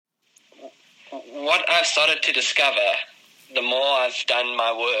I've started to discover, the more I've done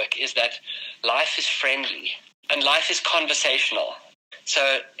my work, is that life is friendly and life is conversational.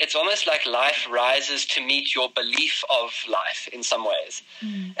 So it's almost like life rises to meet your belief of life in some ways.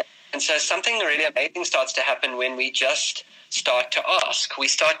 And so something really amazing starts to happen when we just start to ask. We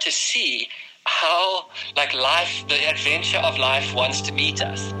start to see how, like, life, the adventure of life wants to meet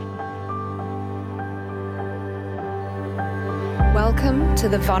us. Welcome to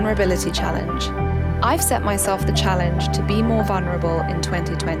the Vulnerability Challenge. I've set myself the challenge to be more vulnerable in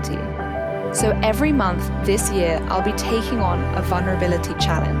 2020. So every month this year, I'll be taking on a vulnerability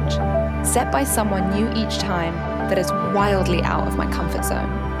challenge, set by someone new each time that is wildly out of my comfort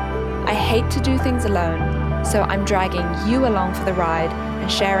zone. I hate to do things alone, so I'm dragging you along for the ride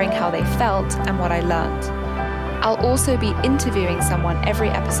and sharing how they felt and what I learned. I'll also be interviewing someone every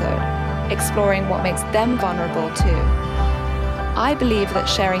episode, exploring what makes them vulnerable too. I believe that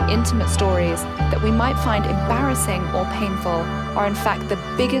sharing intimate stories that we might find embarrassing or painful are in fact the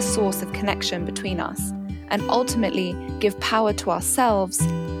biggest source of connection between us, and ultimately give power to ourselves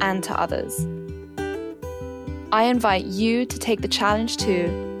and to others. I invite you to take the challenge too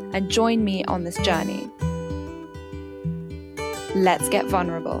and join me on this journey. Let's get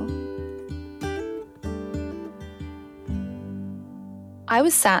vulnerable. I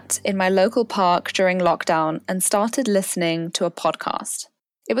was sat in my local park during lockdown and started listening to a podcast.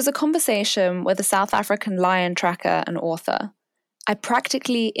 It was a conversation with a South African lion tracker and author. I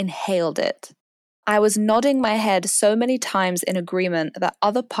practically inhaled it. I was nodding my head so many times in agreement that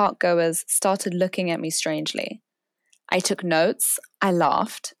other park goers started looking at me strangely. I took notes, I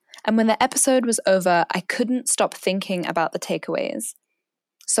laughed, and when the episode was over, I couldn't stop thinking about the takeaways.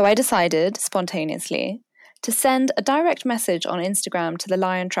 So I decided, spontaneously, to send a direct message on Instagram to the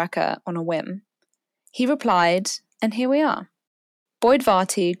lion tracker on a whim. He replied, and here we are. Boyd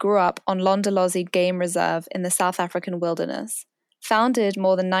Varty grew up on Londolozi Game Reserve in the South African wilderness. Founded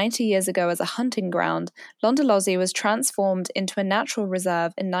more than 90 years ago as a hunting ground, Londolozi was transformed into a natural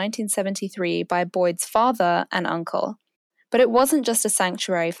reserve in 1973 by Boyd's father and uncle. But it wasn't just a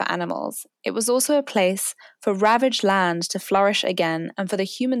sanctuary for animals. It was also a place for ravaged land to flourish again and for the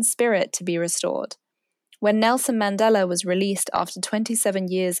human spirit to be restored. When Nelson Mandela was released after 27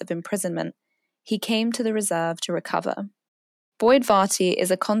 years of imprisonment, he came to the reserve to recover. Boyd Varty is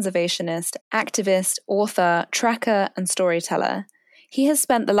a conservationist, activist, author, tracker, and storyteller. He has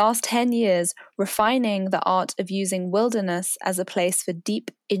spent the last 10 years refining the art of using wilderness as a place for deep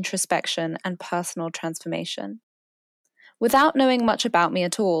introspection and personal transformation. Without knowing much about me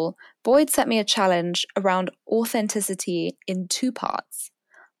at all, Boyd set me a challenge around authenticity in 2 parts.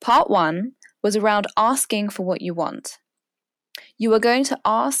 Part 1 was around asking for what you want. You are going to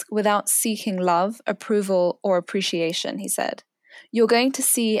ask without seeking love, approval, or appreciation, he said. You're going to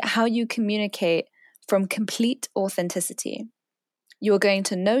see how you communicate from complete authenticity. You are going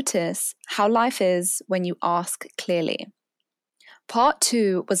to notice how life is when you ask clearly. Part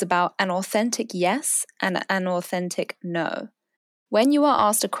 2 was about an authentic yes and an authentic no. When you are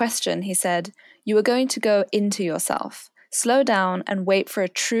asked a question, he said, you are going to go into yourself. Slow down and wait for a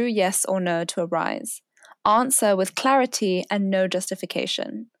true yes or no to arise. Answer with clarity and no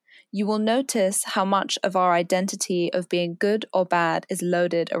justification. You will notice how much of our identity of being good or bad is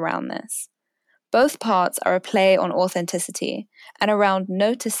loaded around this. Both parts are a play on authenticity and around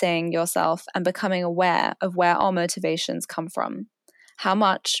noticing yourself and becoming aware of where our motivations come from, how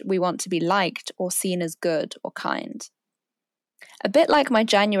much we want to be liked or seen as good or kind. A bit like my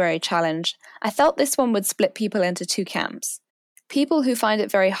January challenge, I felt this one would split people into 2 camps. People who find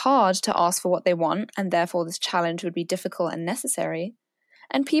it very hard to ask for what they want, and therefore this challenge would be difficult and necessary,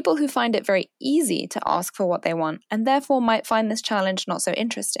 and people who find it very easy to ask for what they want, and therefore might find this challenge not so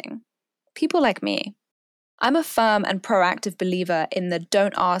interesting. People like me. I'm a firm and proactive believer in the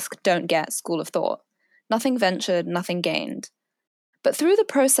don't ask, don't get school of thought. Nothing ventured, nothing gained. But through the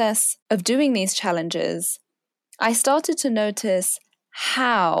process of doing these challenges, I started to notice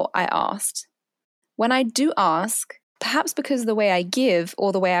how I asked. When I do ask, perhaps because of the way I give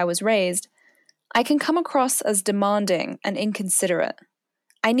or the way I was raised, I can come across as demanding and inconsiderate.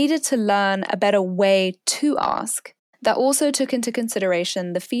 I needed to learn a better way to ask that also took into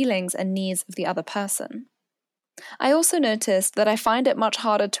consideration the feelings and needs of the other person. I also noticed that I find it much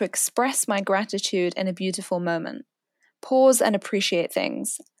harder to express my gratitude in a beautiful moment, pause and appreciate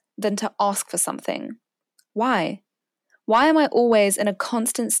things, than to ask for something. Why? Why am I always in a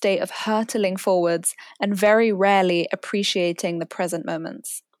constant state of hurtling forwards and very rarely appreciating the present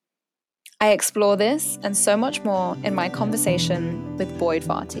moments? I explore this and so much more in my conversation with Boyd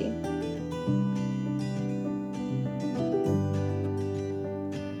Varty.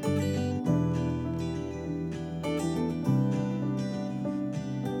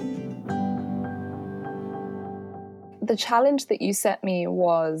 the challenge that you set me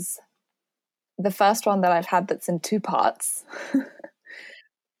was the first one that I've had that's in 2 parts.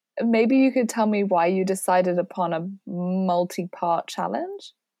 Maybe you could tell me why you decided upon a multi-part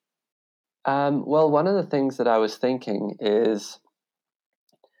challenge? Well, one of the things that I was thinking is,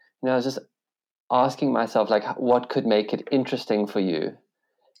 I was just asking myself, like, what could make it interesting for you?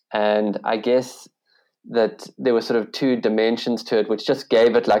 And I guess that there were sort of 2 dimensions to it, which just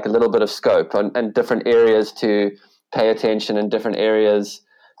gave it like a little bit of scope and different areas to pay attention and different areas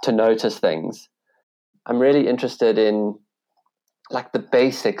to notice things. I'm really interested in like the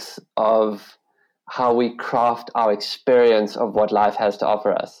basics of how we craft our experience of what life has to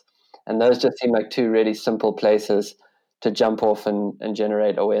offer us. And those just seem like 2 really simple places to jump off and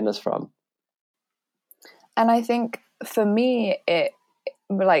generate awareness from. And I think for me, it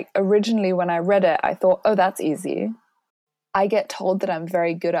like originally when I read it, I thought, oh, that's easy. I get told that I'm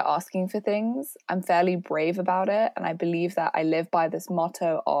very good at asking for things. I'm fairly brave about it. And I believe that I live by this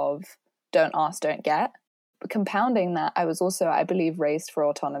motto of don't ask, don't get. But compounding that, I was also, I believe, raised for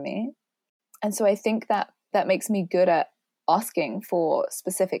autonomy. And so I think that that makes me good at asking for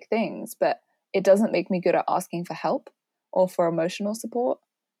specific things, but it doesn't make me good at asking for help or for emotional support.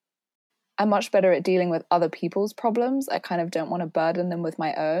 I'm much better at dealing with other people's problems. I kind of don't want to burden them with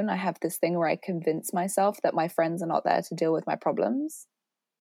my own. I have this thing where I convince myself that my friends are not there to deal with my problems.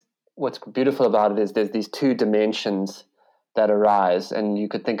 What's beautiful about it is there's these 2 dimensions that arise, and you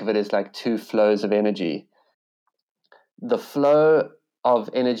could think of it as like 2 flows of energy. The flow of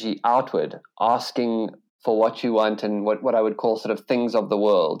energy outward, asking for what you want and what I would call sort of things of the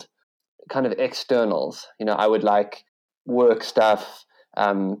world, kind of externals. I would like work stuff,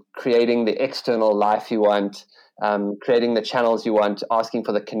 creating the external life you want, creating the channels you want, asking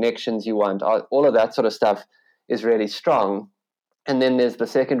for the connections you want. All of that sort of stuff is really strong. And then there's the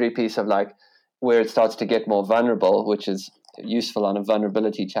secondary piece of like where it starts to get more vulnerable, which is useful on a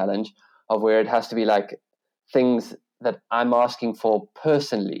vulnerability challenge, of where it has to be like things that I'm asking for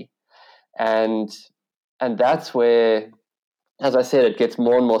personally. And that's where, as I said, it gets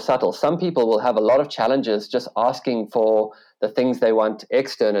more and more subtle. Some people will have a lot of challenges just asking for the things they want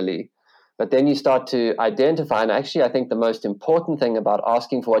externally. But then you start to identify, and actually I think the most important thing about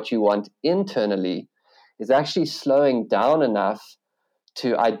asking for what you want internally is actually slowing down enough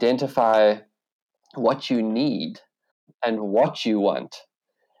to identify what you need and what you want.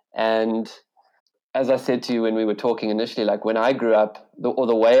 And as I said to you when we were talking initially, like when I grew up,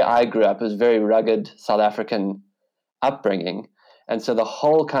 the way I grew up was very rugged South African upbringing. And so the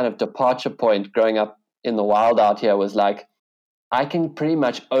whole kind of departure point growing up in the wild out here was like, I can pretty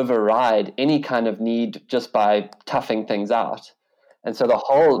much override any kind of need just by toughing things out. And so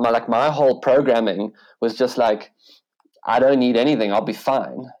my whole programming was just like, I don't need anything, I'll be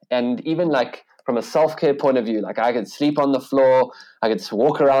fine. And even like from a self-care point of view, like I could sleep on the floor, I could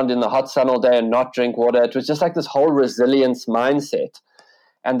walk around in the hot sun all day and not drink water. It was just like this whole resilience mindset.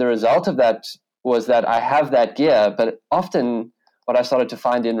 And the result of that was that I have that gear, but often what I started to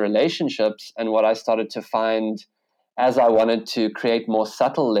find in relationships and what I started to find as I wanted to create more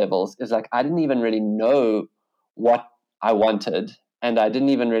subtle levels is like I didn't even really know what I wanted, and I didn't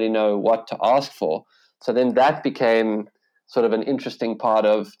even really know what to ask for. So then that became sort of an interesting part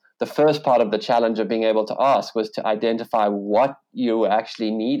of the first part of the challenge of being able to ask, was to identify what you were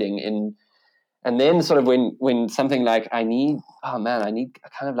actually needing and then sort of when something like I need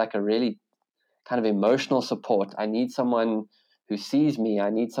kind of like a really kind of emotional support. I need someone who sees me. I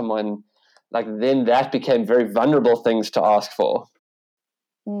need someone like, then that became very vulnerable things to ask for.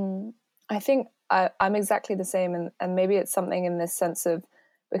 I think I'm exactly the same. And maybe it's something in this sense of,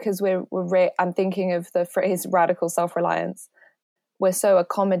 because I'm thinking of the phrase radical self-reliance. We're so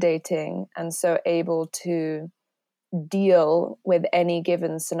accommodating and so able to deal with any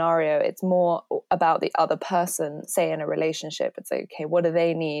given scenario. It's more about the other person, say in a relationship. It's like, okay, what do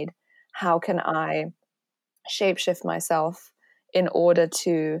they need? How can I shapeshift myself in order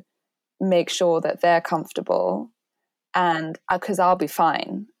to make sure that they're comfortable? And because I'll be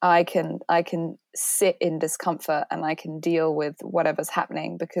fine, I can sit in discomfort and I can deal with whatever's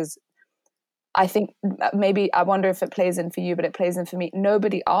happening, because I think maybe, I wonder if it plays in for you, but it plays in for me.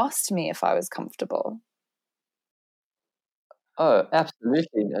 Nobody asked me if I was comfortable. Oh,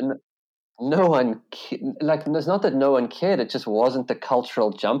 absolutely. And no one, like, it's not that no one cared. It just wasn't the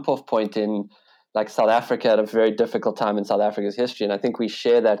cultural jump off point in like South Africa at a very difficult time in South Africa's history. And I think we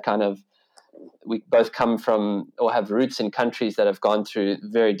share that kind of, we both come from or have roots in countries that have gone through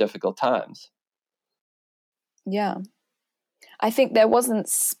very difficult times. Yeah. I think there wasn't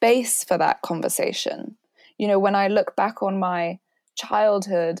space for that conversation. When I look back on my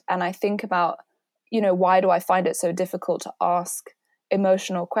childhood and I think about, why do I find it so difficult to ask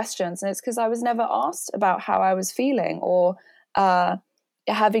emotional questions? And it's because I was never asked about how I was feeling or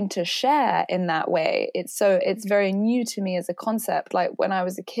having to share in that way. It's very new to me as a concept. Like when I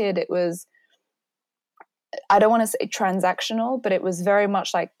was a kid, it was, I don't want to say transactional, but it was very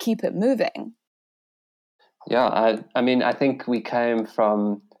much like keep it moving. Yeah, I mean, I think we came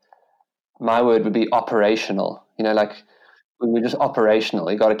from, my word would be operational, like we were just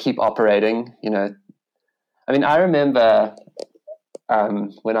operational. You got to keep operating, I mean, I remember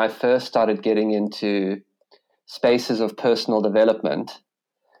when I first started getting into spaces of personal development,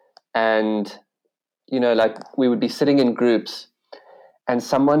 and, like we would be sitting in groups and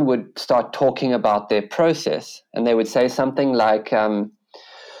someone would start talking about their process, and they would say something like, as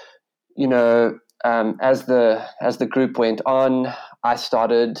the group went on, I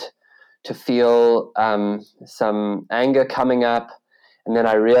started to feel some anger coming up, and then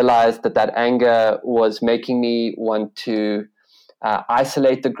I realized that anger was making me want to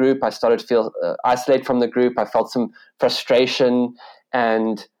isolate the group. I started to feel isolate from the group. I felt some frustration,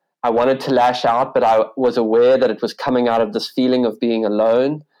 and I wanted to lash out, but I was aware that it was coming out of this feeling of being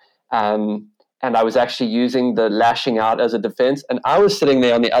alone. And I was actually using the lashing out as a defense. And I was sitting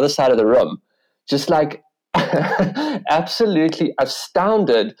there on the other side of the room, just like absolutely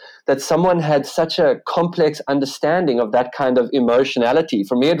astounded that someone had such a complex understanding of that kind of emotionality.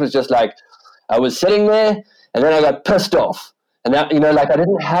 For me, it was just like I was sitting there, and then I got pissed off. And that, like I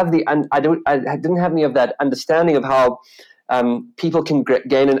didn't have I didn't have any of that understanding of how people can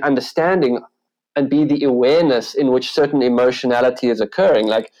gain an understanding and be the awareness in which certain emotionality is occurring.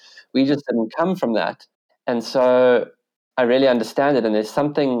 Like we just didn't come from that. And so I really understand it. And there's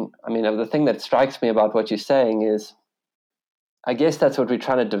something, I mean, the thing that strikes me about what you're saying is, I guess that's what we're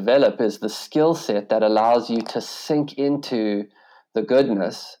trying to develop, is the skill set that allows you to sink into the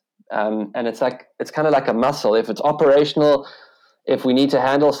goodness. And it's kind of like a muscle. If it's operational, if we need to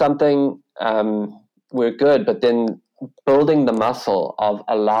handle something, we're good. But then building the muscle of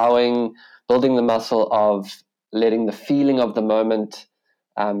letting the feeling of the moment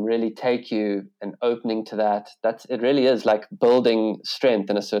really take you, and opening to that, it really is like building strength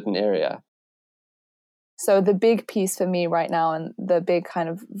in a certain area. So the big piece for me right now, and the big kind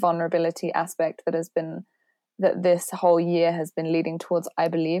of vulnerability aspect that this whole year has been leading towards, I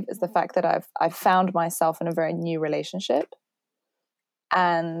believe, is the fact that I've found myself in a very new relationship.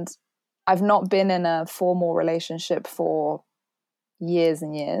 And I've not been in a formal relationship for years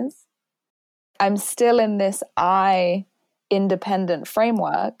and years. I'm still in this independent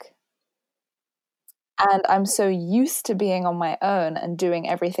framework. And I'm so used to being on my own and doing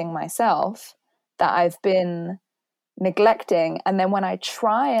everything myself that I've been neglecting. And then when I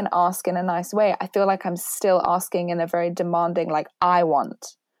try and ask in a nice way, I feel like I'm still asking in a very demanding, like, I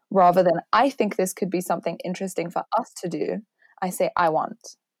want, rather than I think this could be something interesting for us to do. I say, I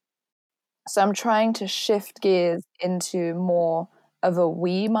want. So I'm trying to shift gears into more of a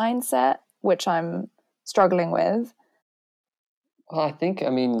we mindset, which I'm struggling with. Well, I think,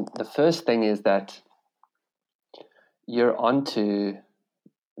 the first thing is that you're onto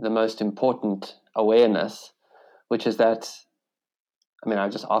the most important awareness, which is that, I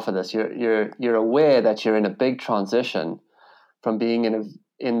just offer this. You're aware that you're in a big transition from being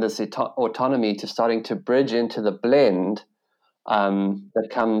in this autonomy to starting to bridge into the blend that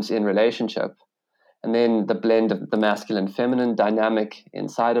comes in relationship, and then the blend of the masculine feminine dynamic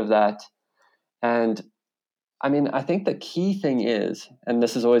inside of that. And I think the key thing is, and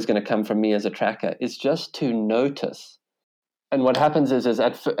this is always going to come from me as a tracker, is just to notice. And what happens is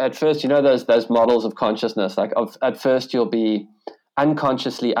at first, those models of consciousness, like at first you'll be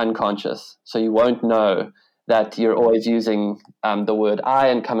unconsciously unconscious. So you won't know that you're always using the word I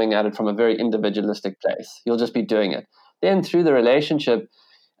and coming at it from a very individualistic place. You'll just be doing it. Then through the relationship,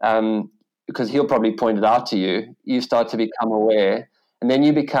 because he'll probably point it out to you, you start to become aware, and then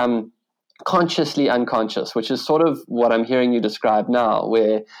you become consciously unconscious, which is sort of what I'm hearing you describe now,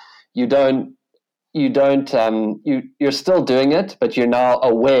 where you're still doing it, but you're now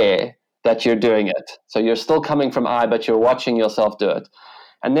aware that you're doing it. So you're still coming from I, but you're watching yourself do it.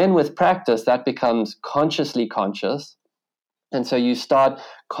 And then with practice, that becomes consciously conscious. And so you start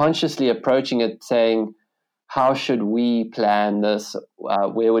consciously approaching it, saying, how should we plan this?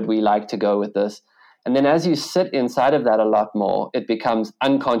 Where would we like to go with this? And then as you sit inside of that a lot more, it becomes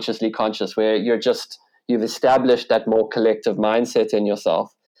unconsciously conscious, where you've established that more collective mindset in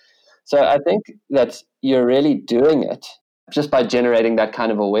yourself. So I think that you're really doing it just by generating that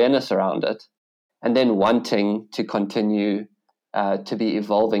kind of awareness around it, and then wanting to continue to be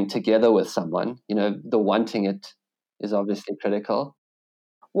evolving together with someone. The wanting it is obviously critical.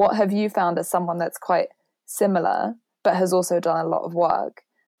 what have you found as someone that's quite similar, but has also done a lot of work,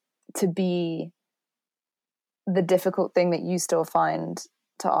 to be the difficult thing that you still find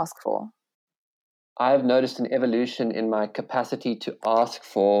to ask for? I've noticed an evolution in my capacity to ask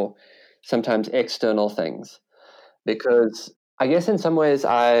for sometimes external things, because I guess in some ways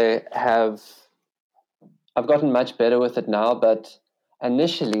I've gotten much better with it now, but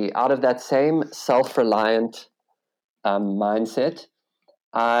initially, out of that same self-reliant mindset,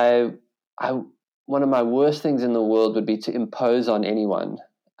 I one of my worst things in the world would be to impose on anyone,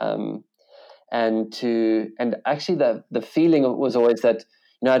 and actually the feeling was always that,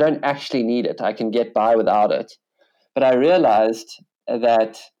 I don't actually need it. I can get by without it. But I realized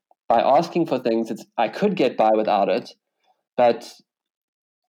that by asking for things, I could get by without it. But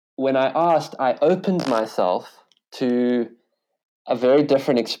when I asked, I opened myself to a very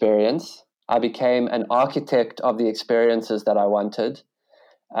different experience. I became an architect of the experiences that I wanted.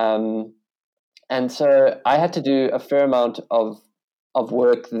 And so I had to do a fair amount of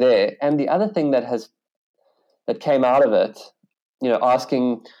work there. And the other thing that came out of it,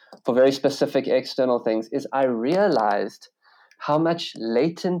 asking for very specific external things, is I realized how much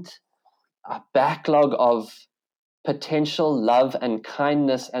latent backlog of potential love and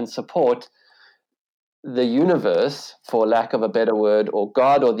kindness and support the universe, for lack of a better word, or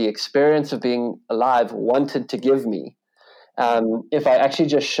God, or the experience of being alive wanted to give me, if I actually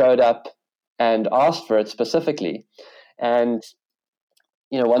just showed up and asked for it specifically. And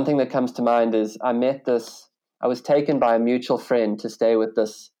one thing that comes to mind is I was taken by a mutual friend to stay with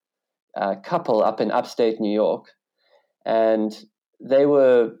this couple up in upstate New York, and they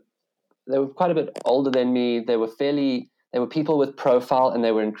were quite a bit older than me. They were people with profile, and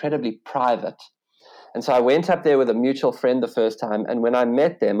they were incredibly private. And so I went up there with a mutual friend the first time, and when I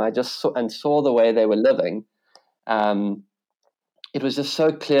met them, I just saw the way they were living. It was just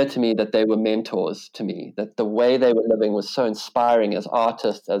so clear to me that they were mentors to me, that the way they were living was so inspiring as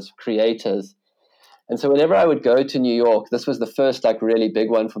artists, as creators. And so whenever I would go to New York, this was the first really big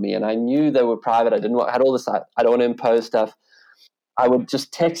one for me. And I knew they were private. I had all this, I don't want to impose stuff. I would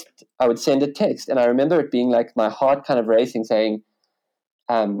send a text. And I remember it being like my heart kind of racing, saying,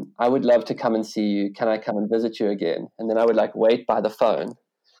 I would love to come and see you. Can I come and visit you again? And then I would wait by the phone.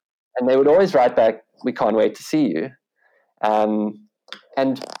 And they would always write back, we can't wait to see you.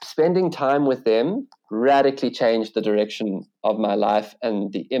 And spending time with them radically changed the direction of my life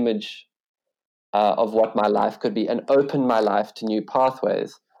and the image of what my life could be, and opened my life to new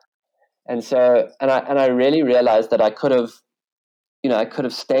pathways. And so, I really realized that I could have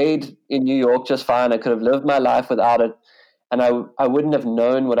stayed in New York just fine. I could have lived my life without it, and I wouldn't have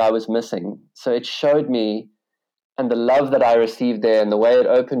known what I was missing. So it showed me, and the love that I received there, and the way it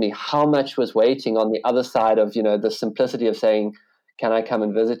opened me, how much was waiting on the other side of the simplicity of saying, can I come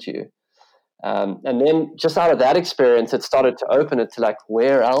and visit you? And then just out of that experience, it started to open it to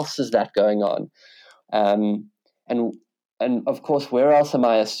where else is that going on? And of course, where else am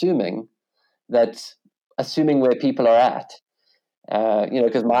I assuming where people are at?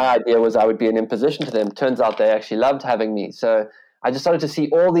 Because my idea was I would be an imposition to them. Turns out they actually loved having me. So I just started to see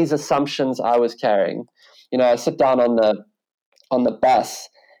all these assumptions I was carrying. I sit down on the bus,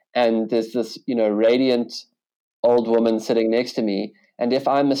 and there's this radiant old woman sitting next to me. And if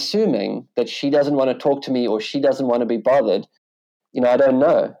I'm assuming that she doesn't want to talk to me, or she doesn't want to be bothered, I don't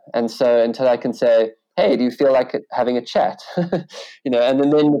know. And so until I can say, hey, do you feel like having a chat? And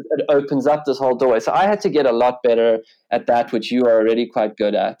then it opens up this whole doorway. So I had to get a lot better at that, which you are already quite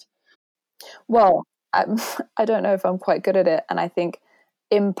good at. Well, I don't know if I'm quite good at it. And I think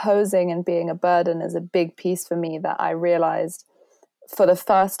imposing and being a burden is a big piece for me that I realized for the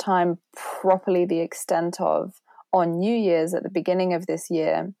first time properly the extent of on New Year's at the beginning of this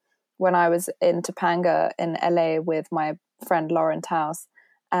year, when I was in Topanga in LA with my friend Lauren Taus,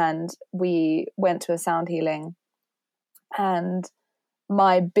 and we went to a sound healing. And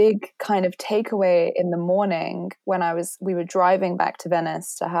my big kind of takeaway in the morning when we were driving back to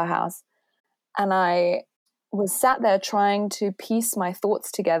Venice to her house, and I was sat there trying to piece my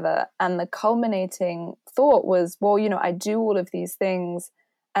thoughts together. And the culminating thought was, well, I do all of these things,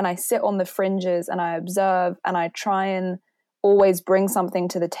 and I sit on the fringes, and I observe, and I try and always bring something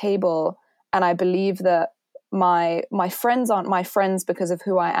to the table. And I believe that my friends aren't my friends because of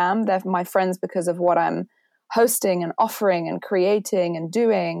who I am. They're my friends because of what I'm hosting and offering and creating and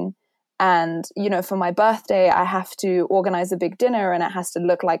doing. And, for my birthday, I have to organize a big dinner, and it has to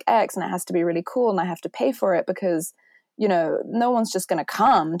look like X, and it has to be really cool, and I have to pay for it because, no one's just going to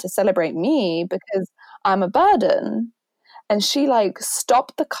come to celebrate me because I'm a burden. And she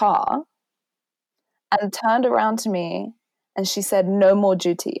stopped the car and turned around to me, And she said, no more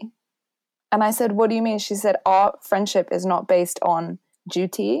duty. And I said, what do you mean? She said, our friendship is not based on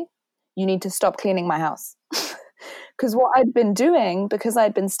duty. You need to stop cleaning my house. Because what I'd been doing, because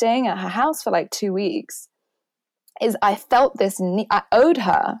I'd been staying at her house for like 2 weeks, is I felt this need. I owed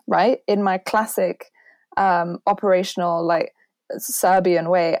her, right? In my classic operational, like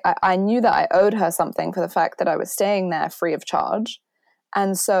Serbian way, I knew that I owed her something for the fact that I was staying there free of charge.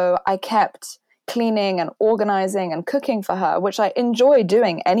 And so I kept cleaning and organizing and cooking for her, which I enjoy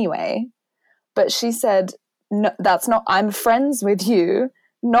doing anyway. But she said, no, that's not, I'm friends with you,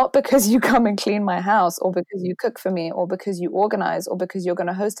 not because you come and clean my house or because you cook for me or because you organize or because you're going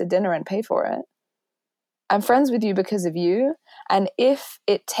to host a dinner and pay for it. I'm friends with you because of you. And if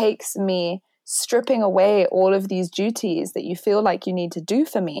it takes me stripping away all of these duties that you feel like you need to do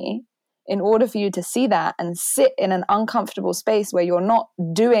for me in order for you to see that and sit in an uncomfortable space where you're not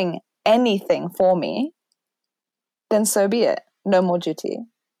doing anything for me, then so be it. No more duty.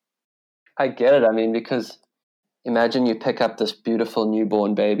 I get it. I mean, because imagine you pick up this beautiful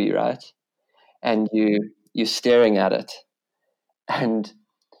newborn baby, right? And you're staring at it. And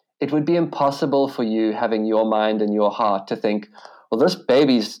it would be impossible for you, having your mind and your heart, to think, well, this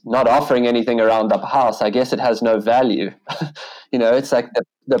baby's not offering anything around the house. I guess it has no value. It's like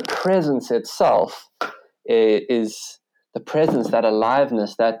the presence itself is the presence, that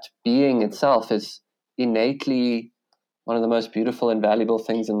aliveness, that being itself is innately one of the most beautiful and valuable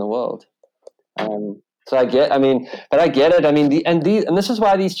things in the world. So I get it. I mean, and this is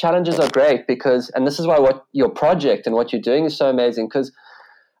why these challenges are great, and this is why what your project and what you're doing is so amazing, because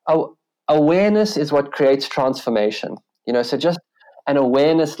awareness is what creates transformation. So just an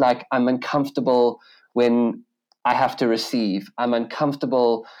awareness, like, I'm uncomfortable when I have to receive. I'm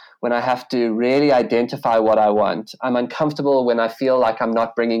uncomfortable when I have to really identify what I want. I'm uncomfortable when I feel like I'm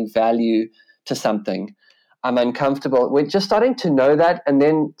not bringing value to something. I'm uncomfortable. We're just starting to know that. And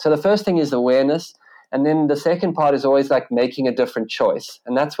then, so the first thing is awareness. And then the second part is always like making a different choice.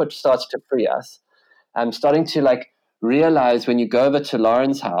 And that's what starts to free us. I'm starting to like realize when you go over to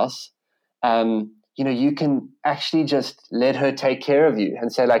Lauren's house, you can actually just let her take care of you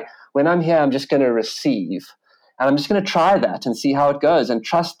and say, like, when I'm here, I'm just going to receive. And I'm just going to try that and see how it goes, and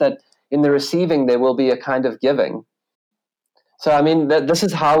trust that in the receiving, there will be a kind of giving. So, I mean, this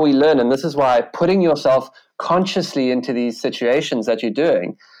is how we learn. And this is why putting yourself consciously into these situations that you're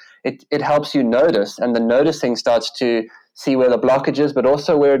doing, it helps you notice. And the noticing starts to see where the blockage is, but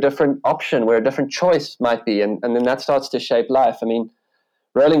also where a different option, where a different choice might be. And then that starts to shape life. I mean,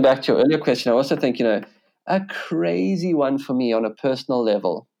 rolling back to your earlier question, I also think, a crazy one for me on a personal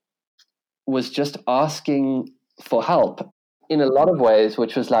level was just asking for help in a lot of ways,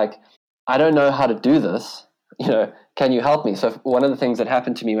 which was like, I don't know how to do this. Can you help me? So one of the things that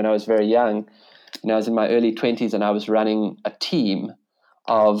happened to me when I was very young, I was in my early 20s and I was running a team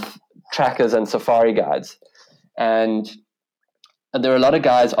of trackers and safari guides. And there were a lot of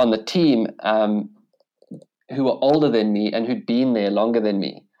guys on the team who were older than me and who'd been there longer than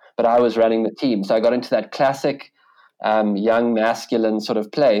me, but I was running the team. So I got into that classic young masculine sort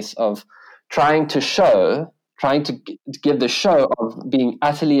of place of trying to give the show of being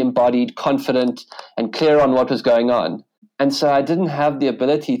utterly embodied, confident, and clear on what was going on. And so I didn't have the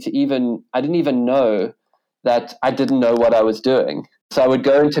ability I didn't even know that I didn't know what I was doing. So I would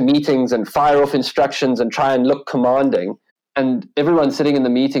go into meetings and fire off instructions and try and look commanding. And everyone sitting in the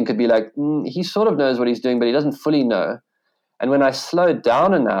meeting could be like, he sort of knows what he's doing, but he doesn't fully know. And when I slowed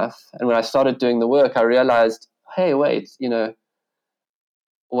down enough and when I started doing the work, I realized, hey, wait,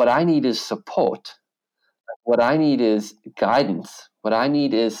 what I need is support. What I need is guidance. What I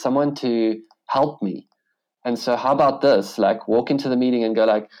need is someone to help me. And so how about this? Like, walk into the meeting and go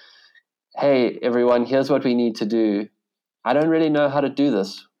like, hey, everyone, here's what we need to do. I don't really know how to do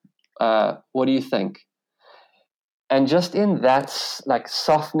this. What do you think? And just in that, like,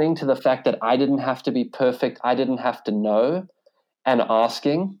 softening to the fact that I didn't have to be perfect, I didn't have to know, and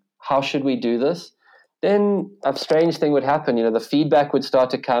asking, how should we do this? Then a strange thing would happen. The feedback would start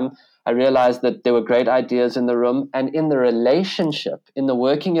to come. I realized that there were great ideas in the room, and in the relationship, in the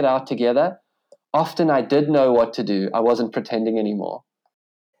working it out together, often I did know what to do. I wasn't pretending anymore.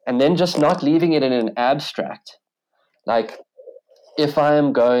 And then just not leaving it in an abstract. Like, if I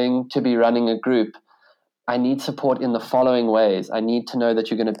am going to be running a group, I need support in the following ways. I need to know that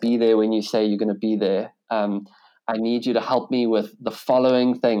you're going to be there when you say you're going to be there. I need you to help me with the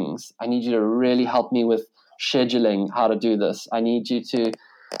following things. I need you to really help me with scheduling how to do this. I need you to,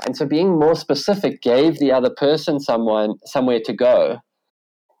 and so being more specific gave the other person somewhere to go.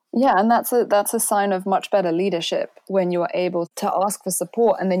 Yeah, and that's a sign of much better leadership when you're able to ask for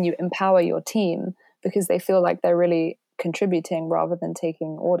support and then you empower your team because they feel like they're really contributing rather than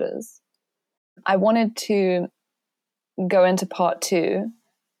taking orders. I wanted to go into part 2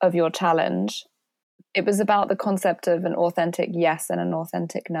 of your challenge. It was about the concept of an authentic yes and an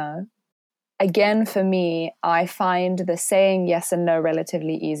authentic no. Again, for me, I find the saying yes and no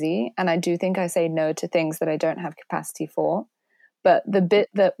relatively easy. And I do think I say no to things that I don't have capacity for. But the bit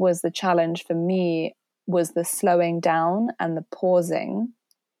that was the challenge for me was the slowing down and the pausing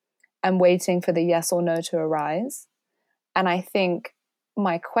and waiting for the yes or no to arise. And I think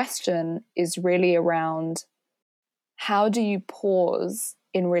my question is really around, how do you pause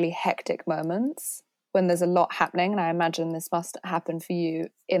in really hectic moments when there's a lot happening? And I imagine this must happen for you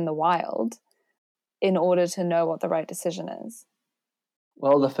in the wild, in order to know what the right decision is.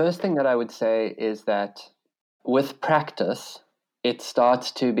 Well, the first thing that I would say is that with practice, it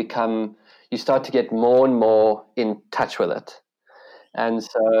starts to become, you start to get more and more in touch with it. And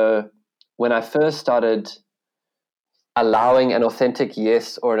so when I first started allowing an authentic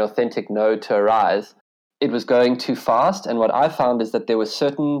yes or an authentic no to arise, it was going too fast. And what I found is that there were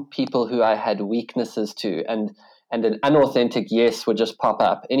certain people who I had weaknesses to, and an unauthentic yes would just pop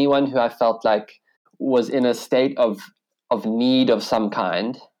up. Anyone who I felt like was in a state of need of some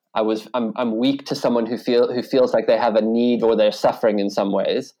kind. I'm weak to someone who feels like they have a need or they're suffering in some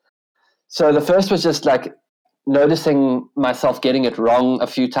ways. So the first was just like noticing myself getting it wrong a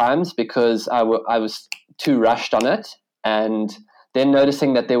few times because I was too rushed on it, and then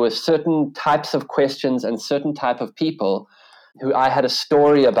noticing that there were certain types of questions and certain type of people who I had a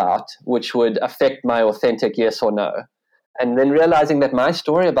story about which would affect my authentic yes or no. And then realizing that my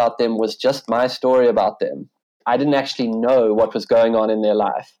story about them was just my story about them. I didn't actually know what was going on in their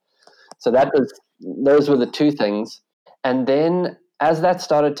life. So those were the two things. And then as that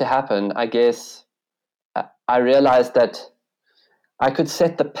started to happen, I guess I realized that I could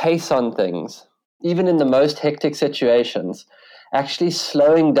set the pace on things, even in the most hectic situations. Actually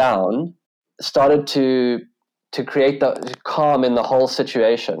slowing down started to create the calm in the whole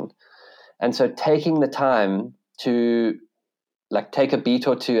situation. And so taking the time to like take a beat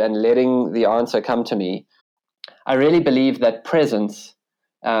or two and letting the answer come to me, I really believe that presence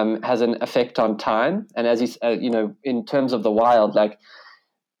has an effect on time. And as in terms of the wild, like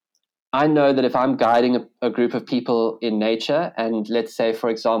I know that if I'm guiding a group of people in nature, and let's say, for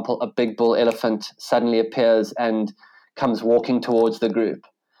example, a big bull elephant suddenly appears and comes walking towards the group,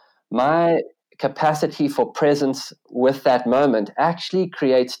 my capacity for presence with that moment actually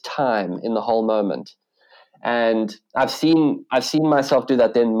creates time in the whole moment. And I've seen myself do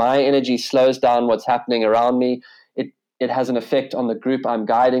that. Then my energy slows down what's happening around me. It has an effect on the group I'm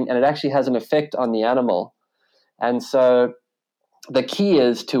guiding, and it actually has an effect on the animal. And so the key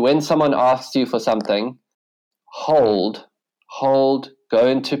is to, when someone asks you for something, hold, go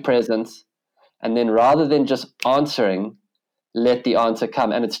into presence, and then rather than just answering, let the answer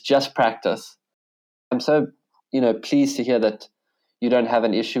come. And it's just practice. I'm so, pleased to hear that you don't have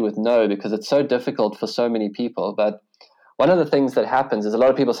an issue with no, because it's so difficult for so many people. But one of the things that happens is a lot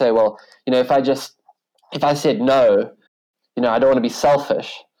of people say, well, if I said no, I don't want to be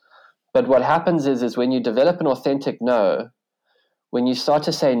selfish. But what happens is when you develop an authentic no, when you start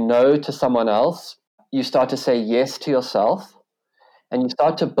to say no to someone else, you start to say yes to yourself, and you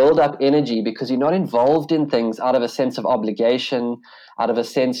start to build up energy because you're not involved in things out of a sense of obligation, out of a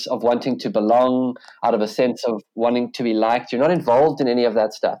sense of wanting to belong, out of a sense of wanting to be liked. You're not involved in any of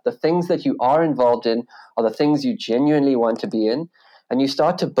that stuff. The things that you are involved in are the things you genuinely want to be in, and you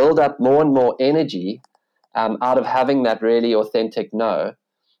start to build up more and more energy out of having that really authentic no.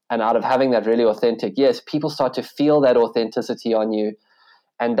 And out of having that really authentic yes, people start to feel that authenticity on you.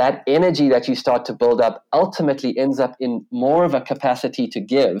 And that energy that you start to build up ultimately ends up in more of a capacity to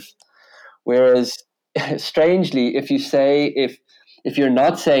give. Whereas, strangely, if you're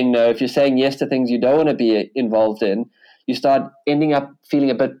not saying no, if you're saying yes to things you don't want to be involved in, you start ending up feeling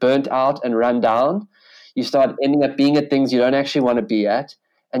a bit burnt out and run down. You start ending up being at things you don't actually want to be at.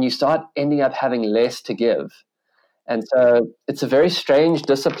 And you start ending up having less to give. And so it's a very strange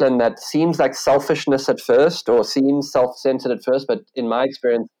discipline that seems like selfishness at first, or seems self-centered at first, but in my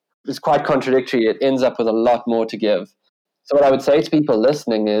experience, it's quite contradictory. It ends up with a lot more to give. So what I would say to people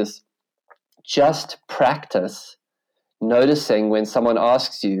listening is just practice noticing when someone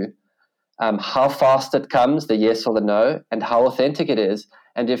asks you how fast it comes, the yes or the no, and how authentic it is.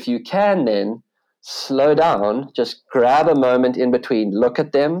 And if you can then slow down, just grab a moment in between, look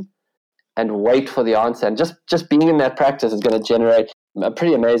at them, and wait for the answer. And just being in that practice is going to generate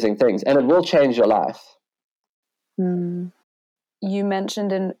pretty amazing things, and it will change your life. You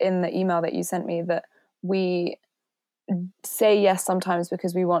mentioned in the email that you sent me that we say yes sometimes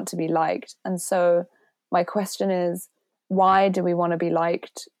because we want to be liked. And so my question is, why do we want to be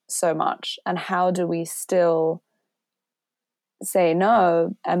liked so much? And how do we still say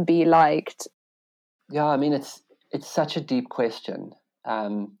no and be liked? Yeah, I mean, it's such a deep question.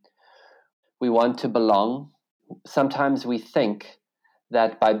 We want to belong. Sometimes we think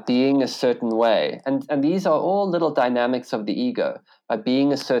that by being a certain way, and these are all little dynamics of the ego, by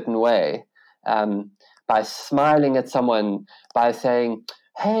being a certain way, by smiling at someone, by saying,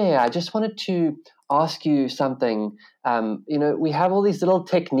 hey, I just wanted to ask you something. We have all these little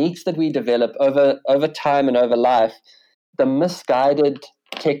techniques that we develop over time and over life, the misguided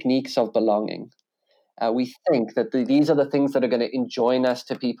techniques of belonging. We think that these are the things that are going to enjoin us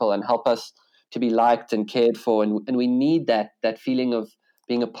to people and help us to be liked and cared for. And we need that feeling of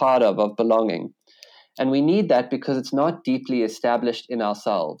being a part of belonging. And we need that because it's not deeply established in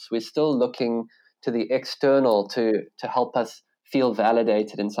ourselves. We're still looking to the external to help us feel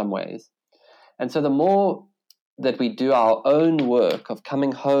validated in some ways. And so the more that we do our own work of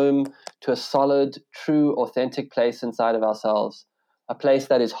coming home to a solid, true, authentic place inside of ourselves, a place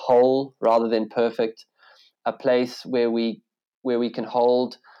that is whole rather than perfect, a place where we can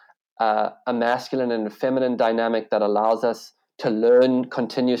hold a masculine and a feminine dynamic that allows us to learn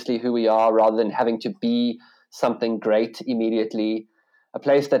continuously who we are rather than having to be something great immediately, a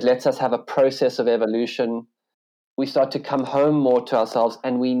place that lets us have a process of evolution. We start to come home more to ourselves,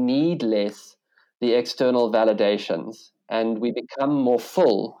 and we need less the external validations, and we become more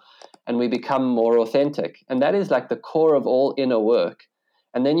full and we become more authentic. And that is like the core of all inner work.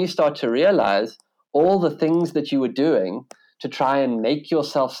 And then you start to realize all the things that you were doing to try and make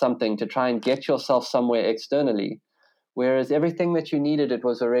yourself something, to try and get yourself somewhere externally, whereas everything that you needed, it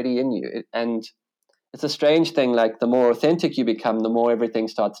was already in you. And it's a strange thing, like the more authentic you become, the more everything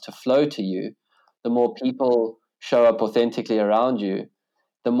starts to flow to you, the more people show up authentically around you,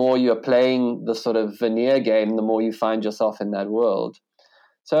 the more you're playing the sort of veneer game, the more you find yourself in that world.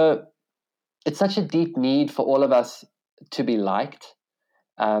 So it's such a deep need for all of us to be liked,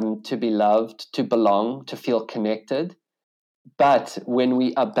 to be loved, to belong, to feel connected. But when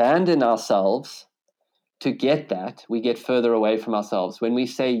we abandon ourselves to get that, we get further away from ourselves. When we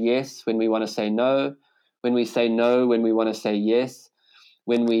say yes, when we want to say no, when we say no, when we want to say yes,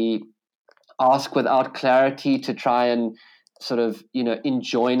 when we ask without clarity to try and sort of,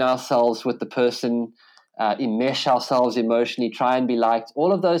 enjoin ourselves with the person, enmesh ourselves emotionally, try and be liked,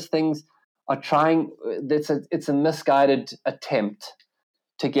 all of those things are it's a misguided attempt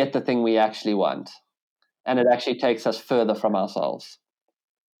to get the thing we actually want. And it actually takes us further from ourselves.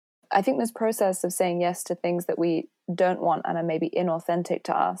 I think this process of saying yes to things that we don't want and are maybe inauthentic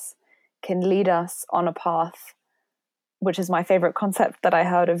to us can lead us on a path, which is my favorite concept that I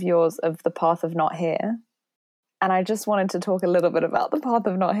heard of yours, of the path of not here. And I just wanted to talk a little bit about the path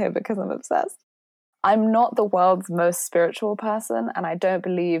of not here because I'm obsessed. I'm not the world's most spiritual person, and I don't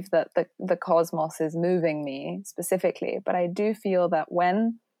believe that the cosmos is moving me specifically, but I do feel that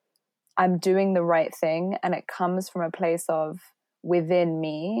when I'm doing the right thing and it comes from a place of within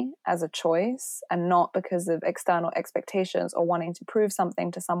me as a choice and not because of external expectations or wanting to prove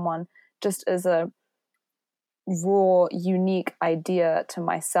something to someone, just as a raw, unique idea to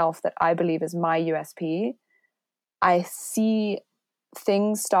myself that I believe is my USP, I see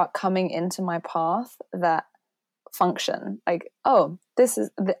things start coming into my path that function. Like, oh, this is,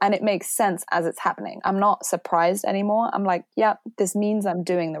 and it makes sense as it's happening. I'm not surprised anymore. I'm like, yeah, this means I'm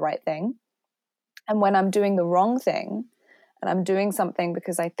doing the right thing. And when I'm doing the wrong thing, and I'm doing something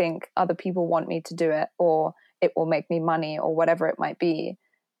because I think other people want me to do it, or it will make me money, or whatever it might be,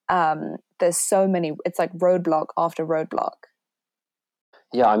 there's so many, it's like roadblock after roadblock.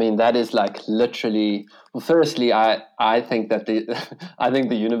 Yeah, I mean, that is like literally, well, firstly, I think that I think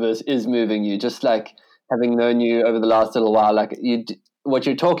the universe is moving you, just like having known you over the last little while, like what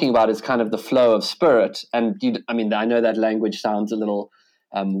you're talking about is kind of the flow of spirit. And I know that language sounds a little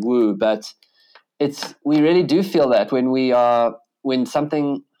woo, but we really do feel that when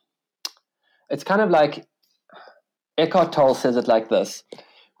something, it's kind of like Eckhart Tolle says it like this: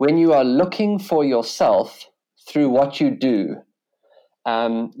 when you are looking for yourself through what you do,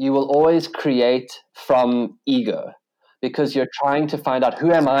 you will always create from ego, because you're trying to find out,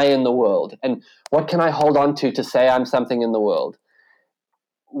 who am I in the world and what can I hold on to say I'm something in the world.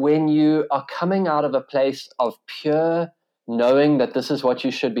 When you are coming out of a place of pure knowing that this is what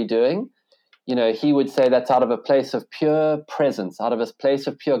you should be doing, he would say that's out of a place of pure presence, out of a place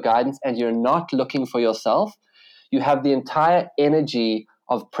of pure guidance, and you're not looking for yourself. You have the entire energy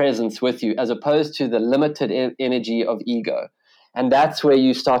of presence with you, as opposed to the limited energy of ego. And that's where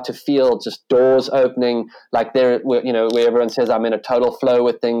you start to feel just doors opening, like where everyone says, I'm in a total flow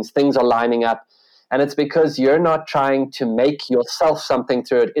with things. Things are lining up. And it's because you're not trying to make yourself something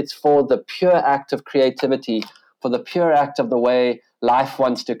through it. It's for the pure act of creativity, for the pure act of the way life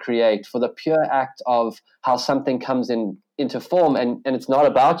wants to create, for the pure act of how something comes into form. And it's not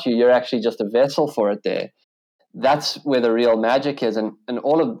about you. You're actually just a vessel for it there. That's where the real magic is. And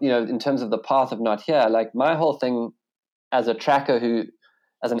all of, in terms of the path of Not Here, like my whole thing as a tracker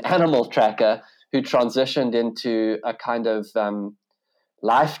as an animal tracker who transitioned into a kind of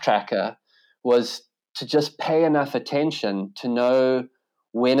life tracker, was to just pay enough attention to know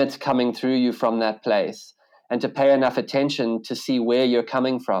when it's coming through you from that place, and to pay enough attention to see where you're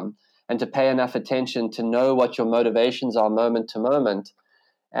coming from, and to pay enough attention to know what your motivations are moment to moment.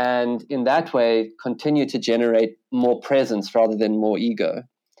 And in that way, continue to generate more presence rather than more ego.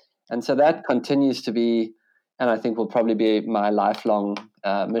 And so that continues to be, and I think will probably be my lifelong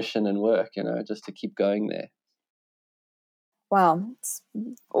mission and work, just to keep going there. Wow, it's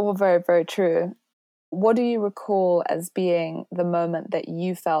all very, very true. What do you recall as being the moment that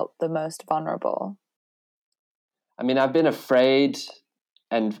you felt the most vulnerable? I mean, I've been afraid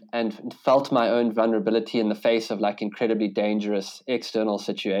and felt my own vulnerability in the face of like incredibly dangerous external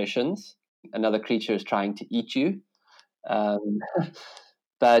situations. Another creature is trying to eat you. But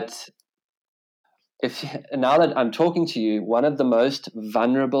now that I'm talking to you, one of the most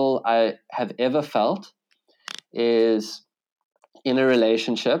vulnerable I have ever felt is in a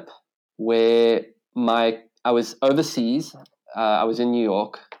relationship where I was overseas. I was in New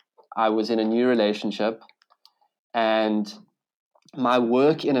York. I was in a new relationship, and my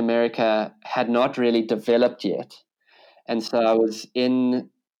work in America had not really developed yet. And so I was in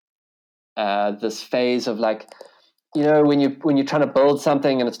this phase of like, when you're trying to build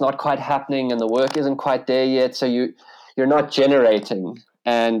something and it's not quite happening and the work isn't quite there yet, so you're not generating.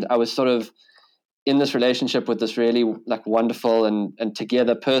 And I was sort of in this relationship with this really like wonderful and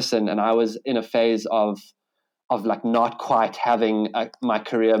together person, and I was in a phase of like not quite having my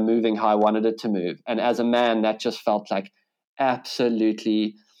career moving how I wanted it to move. And as a man, that just felt like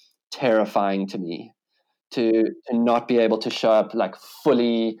absolutely terrifying to me, to not be able to show up like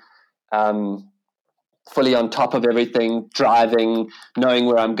fully on top of everything, driving, knowing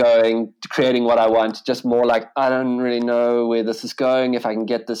where I'm going, creating what I want, just more like, I don't really know where this is going, if I can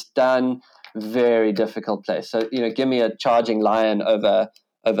get this done. Very difficult place. So, give me a charging lion over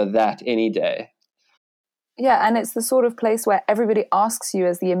that any day. Yeah, and it's the sort of place where everybody asks you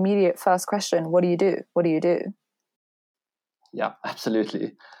as the immediate first question, what do you do? What do you do? Yeah,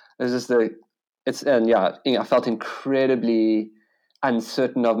 absolutely. I felt incredibly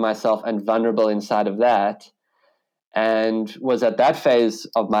uncertain of myself and vulnerable inside of that, and was at that phase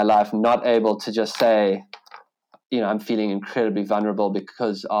of my life not able to just say, I'm feeling incredibly vulnerable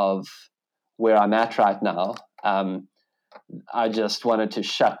because of where I'm at right now. I just wanted to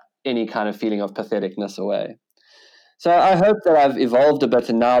shut any kind of feeling of patheticness away. So I hope that I've evolved a bit,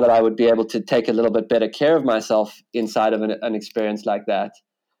 and now that I would be able to take a little bit better care of myself inside of an experience like that.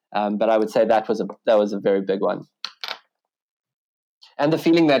 But I would say that was a very big one. And the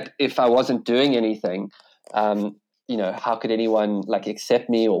feeling that if I wasn't doing anything, how could anyone like accept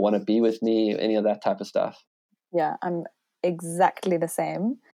me or want to be with me, any of that type of stuff. Yeah, I'm exactly the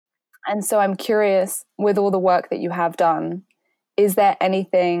same. And so I'm curious, with all the work that you have done, is there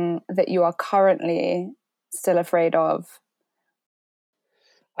anything that you are currently still afraid of?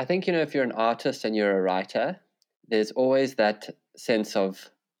 I think, if you're an artist and you're a writer, there's always that sense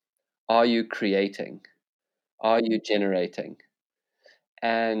of, are you creating? Are you generating?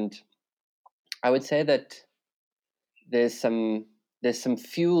 And I would say that there's some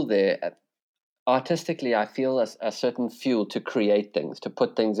fuel there. Artistically, I feel a certain fuel to create things, to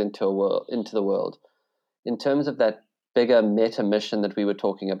put things into the world. In terms of that bigger meta mission that we were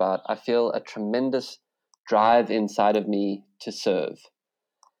talking about, I feel a tremendous drive inside of me to serve.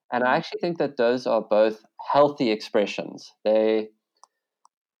 And I actually think that those are both healthy expressions. They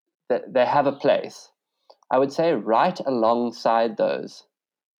have a place. I would say right alongside those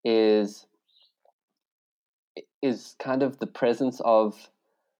is kind of the presence of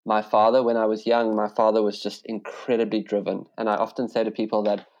my father. When I was young, my father was just incredibly driven. And I often say to people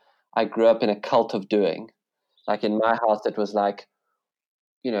that I grew up in a cult of doing. Like in my house, it was like,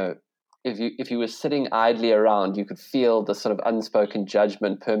 if you were sitting idly around, you could feel the sort of unspoken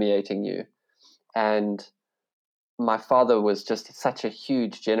judgment permeating you. And my father was just such a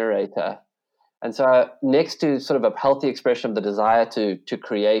huge generator. And so next to sort of a healthy expression of the desire to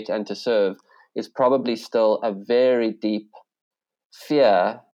create and to serve is probably still a very deep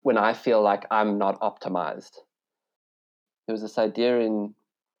fear when I feel like I'm not optimized. There was this idea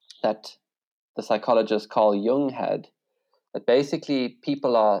that the psychologist Carl Jung had that basically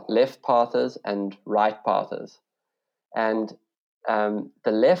people are left pathers and right pathers. And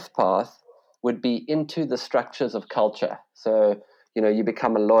the left path would be into the structures of culture. So, you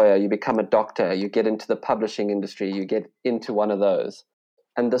become a lawyer, you become a doctor, you get into the publishing industry, you get into one of those.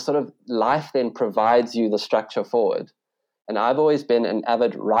 And the sort of life then provides you the structure forward. And I've always been an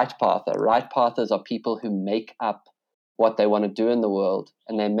avid right pather. Right pathers are people who make up what they want to do in the world,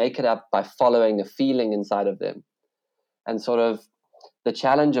 and they make it up by following a feeling inside of them. And sort of the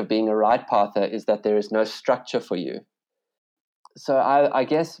challenge of being a right pather is that there is no structure for you. So I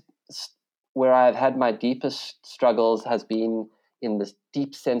guess where I've had my deepest struggles has been in this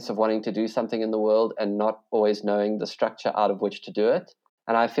deep sense of wanting to do something in the world and not always knowing the structure out of which to do it.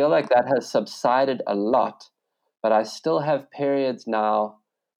 And I feel like that has subsided a lot, but I still have periods now,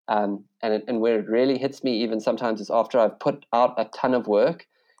 and where it really hits me even sometimes is after I've put out a ton of work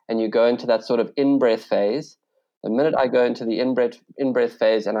and you go into that sort of in-breath phase. The minute I go into the in-breath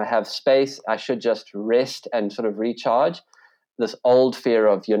phase and I have space, I should just rest and sort of recharge. This old fear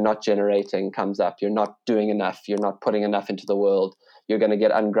of you're not generating comes up. You're not doing enough. You're not putting enough into the world. You're going to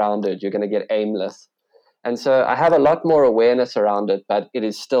get ungrounded. You're going to get aimless. And so I have a lot more awareness around it, but it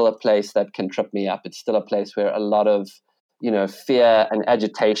is still a place that can trip me up. It's still a place where a lot of, fear and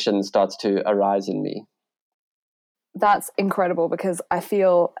agitation starts to arise in me. That's incredible, because I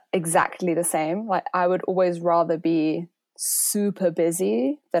feel exactly the same. Like, I would always rather be super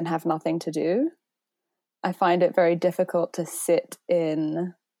busy than have nothing to do. I find it very difficult to sit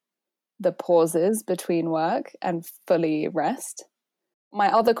in the pauses between work and fully rest.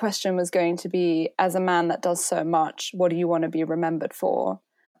 My other question was going to be, as a man that does so much, what do you want to be remembered for?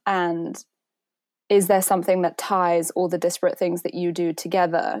 And is there something that ties all the disparate things that you do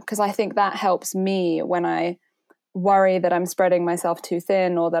together? Because I think that helps me when I worry that I'm spreading myself too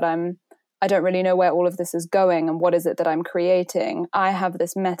thin, or that I don't really know where all of this is going and what is it that I'm creating. I have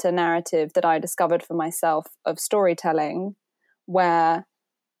this meta narrative that I discovered for myself of storytelling, where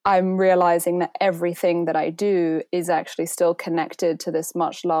I'm realizing that everything that I do is actually still connected to this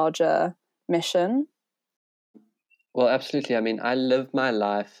much larger mission. Well, absolutely. I mean, I live my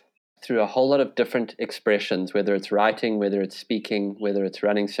life through a whole lot of different expressions, whether it's writing, whether it's speaking, whether it's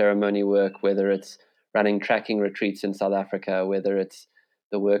running ceremony work, whether it's running tracking retreats in South Africa, whether it's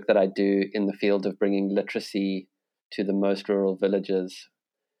the work that I do in the field of bringing literacy to the most rural villages,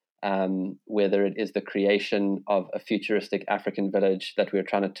 whether it is the creation of a futuristic African village that we're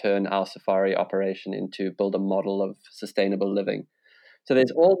trying to turn our safari operation into, build a model of sustainable living. So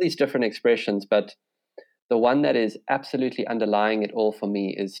there's all these different expressions, but the one that is absolutely underlying it all for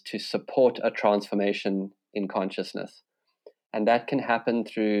me is to support a transformation in consciousness. And that can happen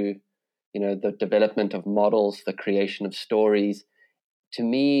through, the development of models, the creation of stories. To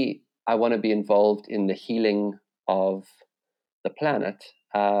me, I want to be involved in the healing of the planet.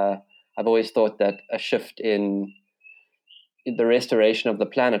 I've always thought that a shift in the restoration of the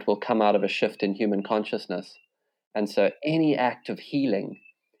planet will come out of a shift in human consciousness. And so any act of healing,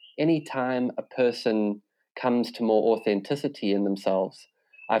 any time a person comes to more authenticity in themselves,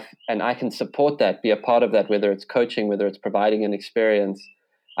 and I can support that, be a part of that, whether it's coaching, whether it's providing an experience,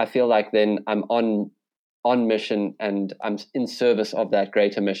 I feel like then I'm on mission and I'm in service of that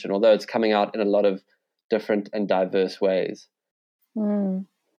greater mission, although it's coming out in a lot of different and diverse ways. Mm.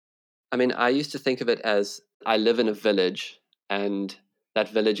 I mean, I used to think of it as I live in a village, and that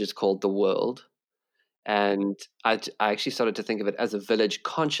village is called the world. And I actually started to think of it as a village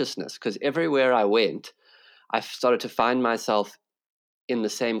consciousness, because everywhere I went, I started to find myself in the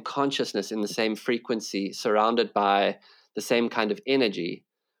same consciousness, in the same frequency, surrounded by the same kind of energy.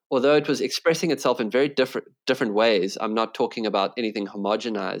 Although it was expressing itself in very different ways, I'm not talking about anything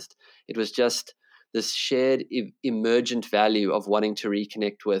homogenized. It was just this shared emergent value of wanting to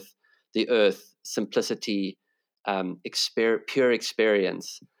reconnect with the earth, simplicity, pure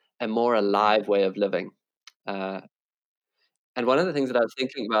experience, a more alive way of living. And one of the things that I was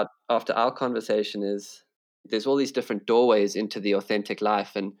thinking about after our conversation is there's all these different doorways into the authentic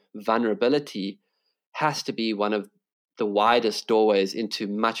life, and vulnerability has to be one of the widest doorways into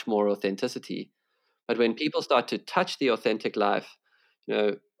much more authenticity. But when people start to touch the authentic life,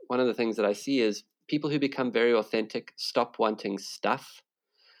 one of the things that I see is people who become very authentic stop wanting stuff.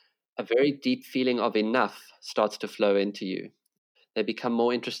 A very deep feeling of enough starts to flow into you. They become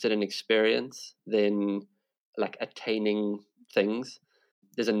more interested in experience than like attaining things.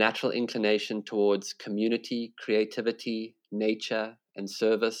 There's a natural inclination towards community, creativity, nature, and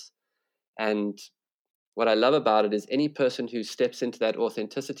service. And what I love about it is any person who steps into that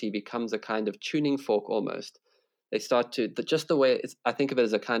authenticity becomes a kind of tuning fork almost. They start to, just the way, I think of it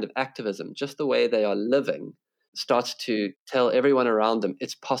as a kind of activism, just the way they are living starts to tell everyone around them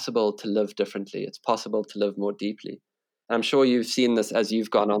it's possible to live differently. It's possible to live more deeply. And I'm sure you've seen this as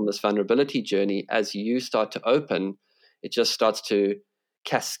you've gone on this vulnerability journey. As you start to open, it just starts to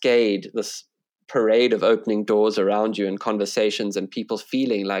cascade this parade of opening doors around you and conversations and people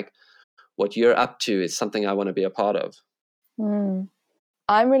feeling like what you're up to is something I want to be a part of.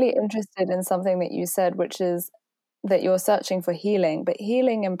 I'm really interested in something that you said, which is that you're searching for healing, but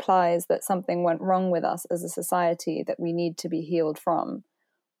healing implies that something went wrong with us as a society that we need to be healed from.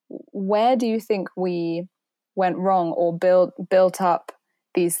 Where do you think we went wrong or built up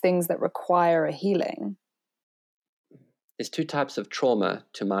these things that require a healing? There's two types of trauma,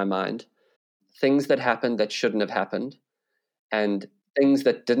 to my mind. Things that happened that shouldn't have happened, and things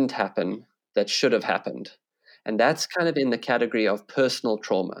that didn't happen that should have happened. And that's kind of in the category of personal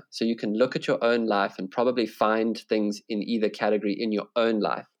trauma. So you can look at your own life and probably find things in either category in your own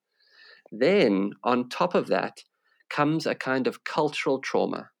life. Then on top of that comes a kind of cultural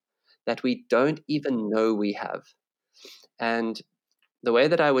trauma that we don't even know we have. And the way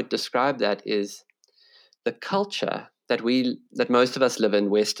that I would describe that is the culture that most of us live in,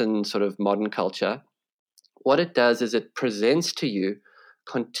 Western sort of modern culture. What it does is it presents to you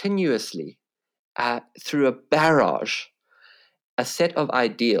continuously through a barrage a set of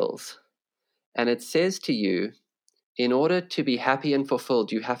ideals, and it says to you, in order to be happy and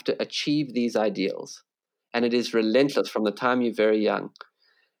fulfilled, you have to achieve these ideals. And it is relentless from the time you're very young.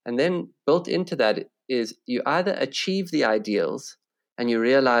 And then built into that is you either achieve the ideals and you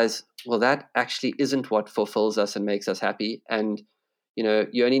realize, well, that actually isn't what fulfills us and makes us happy. And,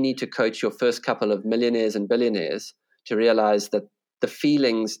 you only need to coach your first couple of millionaires and billionaires to realize that the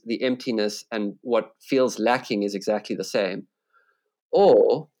feelings, the emptiness, and what feels lacking is exactly the same.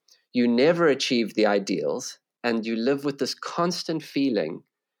 Or you never achieve the ideals and you live with this constant feeling.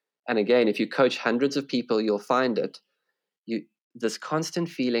 And again, if you coach hundreds of people, you'll find it. This constant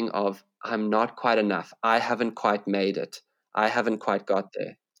feeling of, I'm not quite enough. I haven't quite made it. I haven't quite got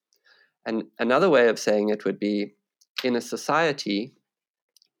there. And another way of saying it would be, in a society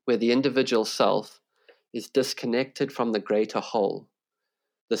where the individual self is disconnected from the greater whole,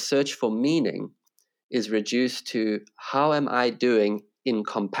 the search for meaning is reduced to, how am I doing in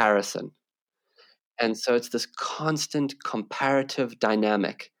comparison? And so it's this constant comparative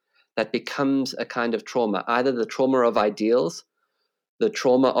dynamic that becomes a kind of trauma, either the trauma of ideals, the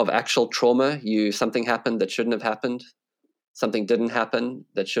trauma of actual trauma, something happened that shouldn't have happened, something didn't happen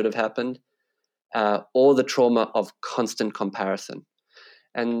that should have happened, or the trauma of constant comparison.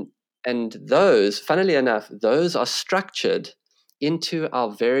 And those, funnily enough, those are structured into our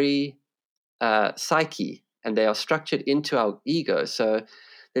very psyche, and they are structured into our ego. So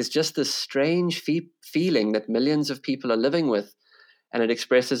there's just this strange feeling that millions of people are living with, and it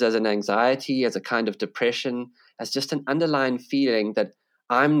expresses as an anxiety, as a kind of depression, as just an underlying feeling that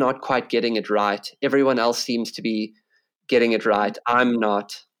I'm not quite getting it right. Everyone else seems to be getting it right. I'm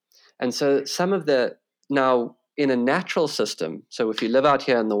not. And so now in a natural system, so if you live out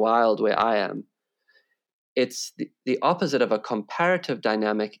here in the wild where I am, it's the opposite of a comparative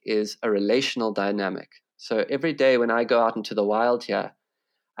dynamic is a relational dynamic. So every day when I go out into the wild here,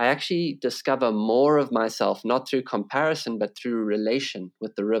 I actually discover more of myself, not through comparison, but through relation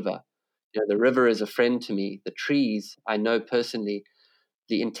with the river. The river is a friend to me. The trees I know personally.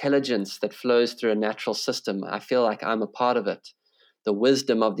 The intelligence that flows through a natural system, I feel like I'm a part of it. The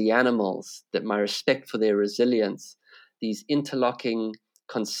wisdom of the animals, that my respect for their resilience, these interlocking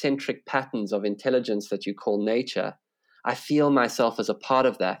concentric patterns of intelligence that you call nature, I feel myself as a part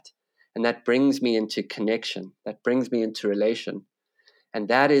of that. And that brings me into connection. That brings me into relation. And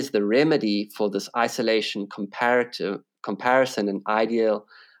that is the remedy for this isolation, comparison, and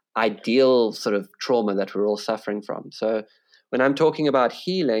ideal sort of trauma that we're all suffering from. So when I'm talking about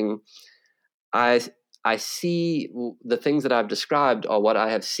healing, I see the things that I've described are what I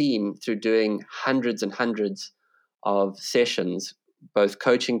have seen through doing hundreds and hundreds of sessions, both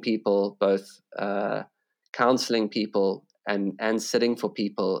coaching people, both counseling people, and sitting for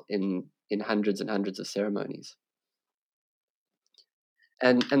people in hundreds and hundreds of ceremonies.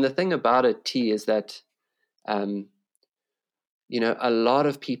 And the thing about it, T, is that a lot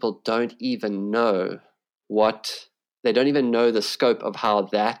of people don't even know they don't even know the scope of how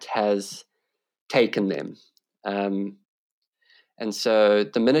that has taken them. And so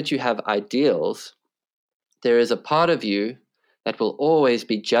the minute you have ideals, there is a part of you that will always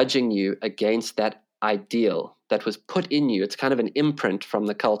be judging you against that ideal that was put in you. It's kind of an imprint from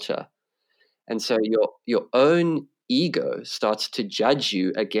the culture. And so your own ego starts to judge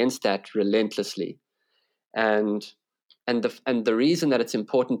you against that relentlessly. And And the reason that it's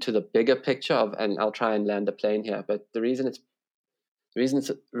important to the bigger picture of, and I'll try and land the plane here, but the reason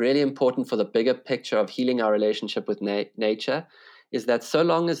it's really important for the bigger picture of healing our relationship with nature is that so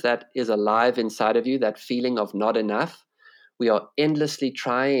long as that is alive inside of you, that feeling of not enough, we are endlessly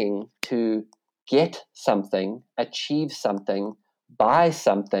trying to get something, achieve something, buy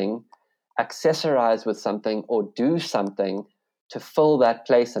something, accessorize with something, or do something to fill that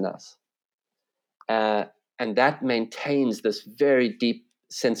place in us. And that maintains this very deep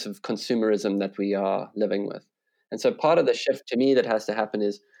sense of consumerism that we are living with. And so part of the shift to me that has to happen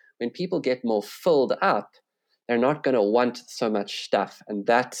is when people get more filled up, they're not going to want so much stuff. And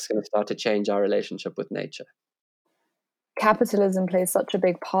that's going to start to change our relationship with nature. Capitalism plays such a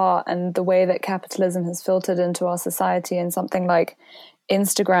big part, and the way that capitalism has filtered into our society, and something like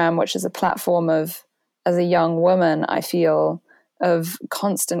Instagram, which is a platform of, as a young woman, I feel, of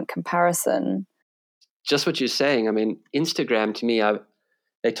constant comparison. Just what you're saying. I mean, Instagram to me,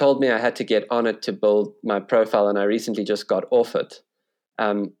 they told me I had to get on it to build my profile, and I recently just got off it.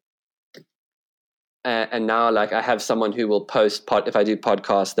 And now, like, I have someone who will post, if I do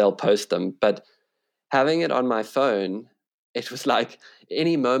podcasts, they'll post them. But having it on my phone, it was like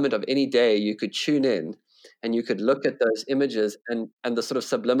any moment of any day you could tune in and you could look at those images, and the sort of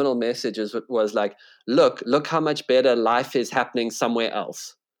subliminal messages was like, look how much better life is happening somewhere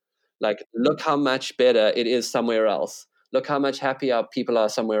else. Like, look how much better it is somewhere else. Look how much happier people are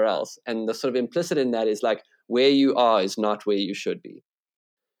somewhere else. And the sort of implicit in that is like, where you are is not where you should be.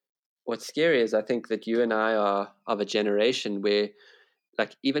 What's scary is I think that you and I are of a generation where,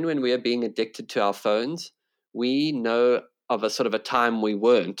 like, even when we are being addicted to our phones, we know of a sort of a time we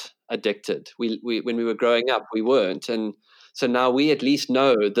weren't addicted. We when we were growing up, we weren't. And so now we at least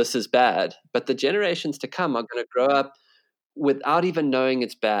know this is bad. But the generations to come are going to grow up without even knowing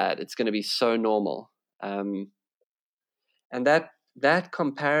it's bad. It's going to be so normal. And that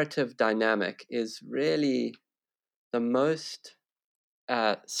comparative dynamic is really the most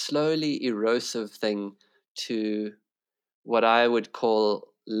slowly erosive thing to what I would call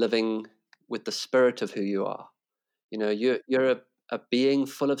living with the spirit of who you are. You know, you're a being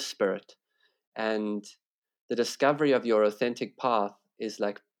full of spirit, and the discovery of your authentic path is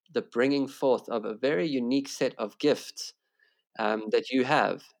like the bringing forth of a very unique set of gifts that you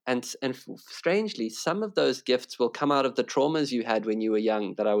have. And strangely, some of those gifts will come out of the traumas you had when you were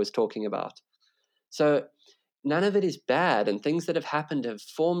young that I was talking about. So none of it is bad, and things that have happened have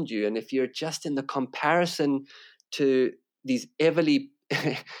formed you. And if you're just in the comparison to these everly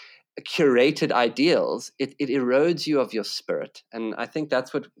curated ideals, it erodes you of your spirit. And I think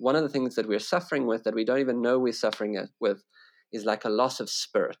that's what one of the things that we're suffering with, that we don't even know we're suffering with, is like a loss of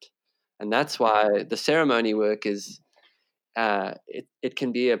spirit. And that's why the ceremony work is it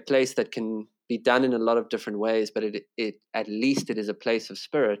can be a place that can be done in a lot of different ways, but it at least it is a place of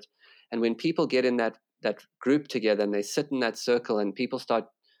spirit. And when people get in that group together and they sit in that circle, and people start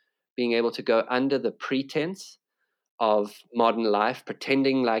being able to go under the pretense of modern life,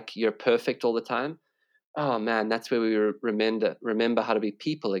 pretending like you're perfect all the time, oh man, that's where we remember how to be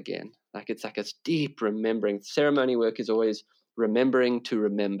people again. Like, it's like a deep remembering. Ceremony work is always remembering to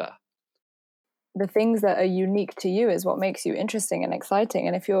remember. The things that are unique to you is what makes you interesting and exciting.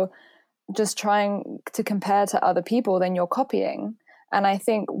 And if you're just trying to compare to other people, then you're copying. And I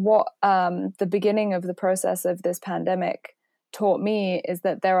think what the beginning of the process of this pandemic taught me is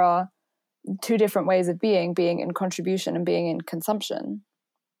that there are two different ways of being in contribution and being in consumption.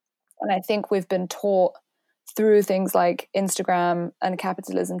 And I think we've been taught through things like Instagram and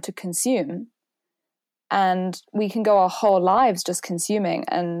capitalism to consume. And we can go our whole lives just consuming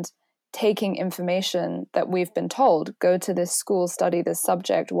and taking information that we've been told, go to this school, study this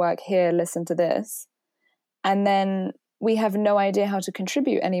subject, work here, listen to this. And then we have no idea how to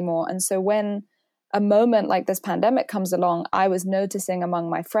contribute anymore. And so when a moment like this pandemic comes along, I was noticing among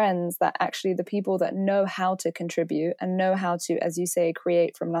my friends that actually the people that know how to contribute and know how to, as you say,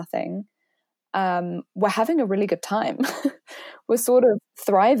 create from nothing, we're having a really good time. We're sort of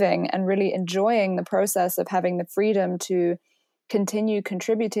thriving and really enjoying the process of having the freedom to continue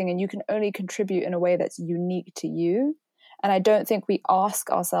contributing. And you can only contribute in a way that's unique to you. And I don't think we ask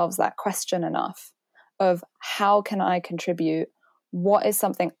ourselves that question enough of how can I contribute? What is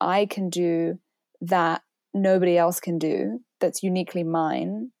something I can do that nobody else can do that's uniquely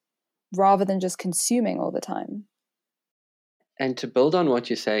mine, rather than just consuming all the time. And to build on what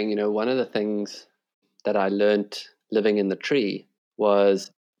you're saying, you know, one of the things that I learned living in the tree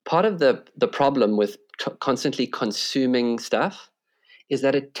was part of the problem with constantly consuming stuff is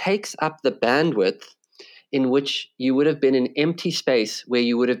that it takes up the bandwidth in which you would have been in empty space where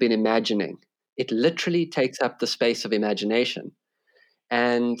you would have been imagining. it literally takes up the space of imagination.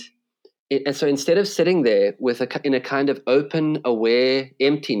 And so instead of sitting there in a kind of open, aware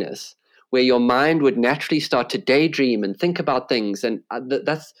emptiness, where your mind would naturally start to daydream and think about things, and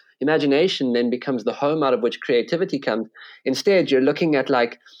that's imagination then becomes the home out of which creativity comes. Instead, you're looking at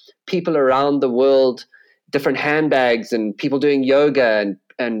like people around the world, different handbags, and people doing yoga,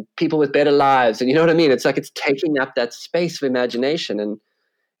 and people with better lives, and you know what I mean? It's like it's taking up that space of imagination, and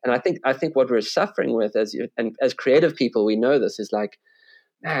I think what we're suffering with as creative people, we know this is like,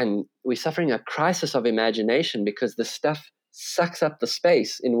 man, we're suffering a crisis of imagination because the stuff sucks up the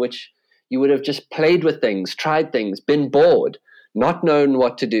space in which you would have just played with things, tried things, been bored, not known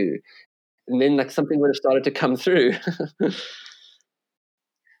what to do. And then like something would have started to come through.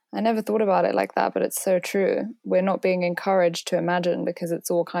 I never thought about it like that, but it's so true. We're not being encouraged to imagine because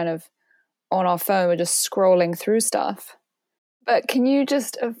it's all kind of on our phone. We're just scrolling through stuff. But can you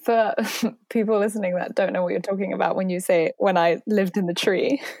just, for people listening that don't know what you're talking about when you say, when I lived in the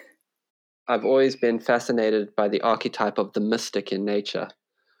tree? I've always been fascinated by the archetype of the mystic in nature.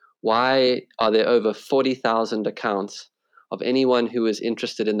 Why are there over 40,000 accounts of anyone who is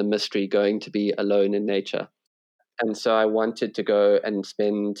interested in the mystery going to be alone in nature? And so I wanted to go and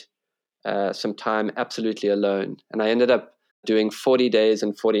spend some time absolutely alone. And I ended up doing 40 days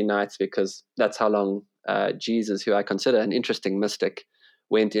and 40 nights because that's how long Jesus, who I consider an interesting mystic,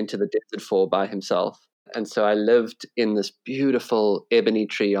 went into the desert for by himself. And so I lived in this beautiful ebony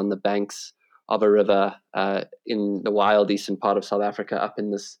tree on the banks of a river in the wild eastern part of South Africa, up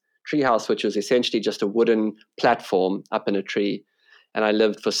in this treehouse, which was essentially just a wooden platform up in a tree. And I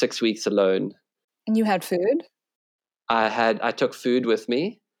lived for 6 weeks alone. And you had food? I took food with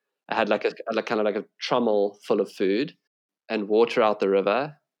me. I had like kind of like a trommel full of food and water out the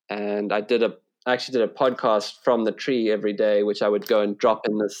river. And I actually did a podcast from the tree every day, which I would go and drop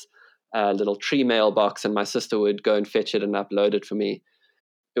in this little tree mailbox, and my sister would go and fetch it and upload it for me.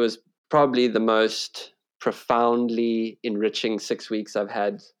 It was probably the most profoundly enriching 6 weeks I've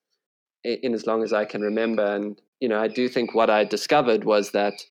had in as long as I can remember. And, you know, I do think what I discovered was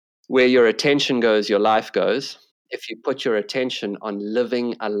that where your attention goes, your life goes. If you put your attention on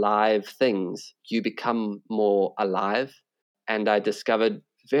living alive things, you become more alive. And I discovered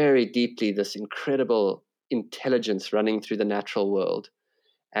very deeply this incredible intelligence running through the natural world.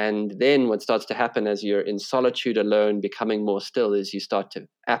 And then what starts to happen as you're in solitude alone, becoming more still, is you start to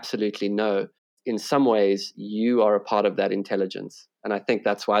absolutely know in some ways you are a part of that intelligence. And I think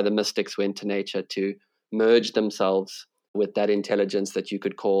that's why the mystics went to nature, to merge themselves with that intelligence that you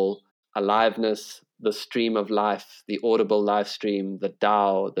could call aliveness, the stream of life, the audible life stream, the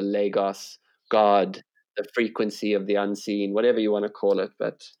Tao, the Logos, God, the frequency of the unseen, whatever you want to call it.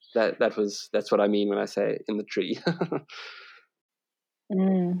 But that's what I mean when I say in the tree.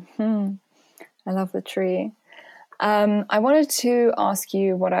 Mm-hmm. I love the tree. I wanted to ask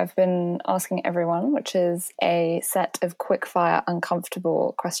you what I've been asking everyone, which is a set of quickfire,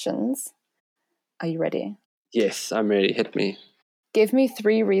 uncomfortable questions. Are you ready? Yes, I'm ready. Hit me. Give me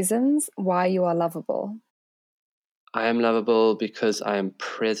 3 reasons why you are lovable. I am lovable because I am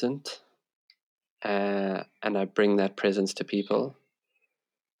present and I bring that presence to people.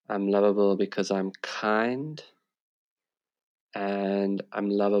 I'm lovable because I'm kind, and I'm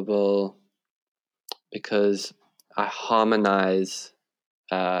lovable because I harmonize.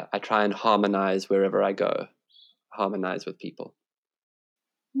 I try and harmonize wherever I go, harmonize with people.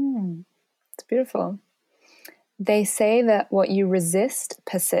 It's beautiful. They say that what you resist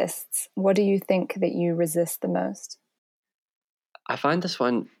persists. What do you think that you resist the most? I find this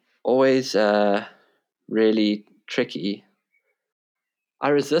one always really tricky. I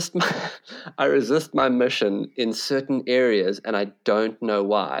resist my mission in certain areas, and I don't know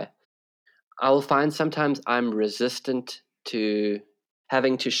why. I'll find sometimes I'm resistant to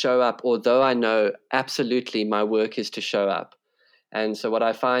having to show up, although I know absolutely my work is to show up. And so what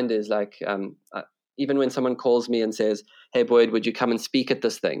I find is like, even when someone calls me and says, "Hey, Boyd, would you come and speak at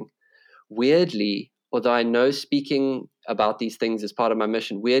this thing?" Weirdly, although I know speaking about these things is part of my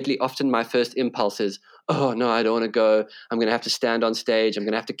mission, weirdly, often my first impulse is, "Oh, no, I don't want to go. I'm going to have to stand on stage. I'm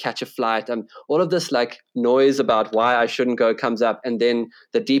going to have to catch a flight." All of this like noise about why I shouldn't go comes up, and then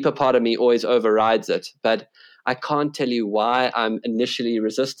the deeper part of me always overrides it. But I can't tell you why I'm initially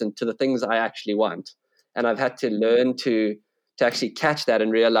resistant to the things I actually want. And I've had to learn to actually catch that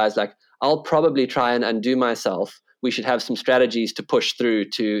and realize, like, I'll probably try and undo myself. We should have some strategies to push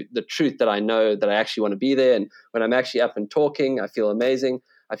through to the truth that I know that I actually want to be there. And when I'm actually up and talking, I feel amazing.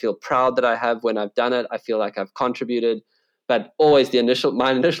 I feel proud that I have when I've done it. I feel like I've contributed. But always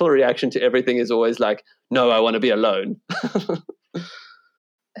my initial reaction to everything is always like, no, I want to be alone.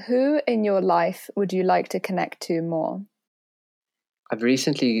 Who in your life would you like to connect to more? I've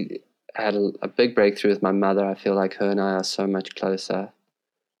recently had a big breakthrough with my mother. I feel like her and I are so much closer.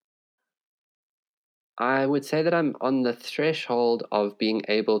 I would say that I'm on the threshold of being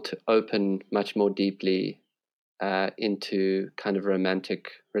able to open much more deeply into kind of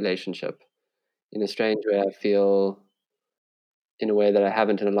romantic relationship. In a strange way, I feel, in a way that I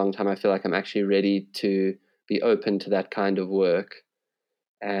haven't in a long time, I feel like I'm actually ready to be open to that kind of work.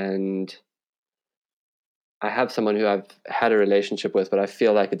 And I have someone who I've had a relationship with, but I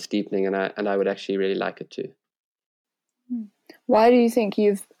feel like it's deepening, and I would actually really like it too. Why do you think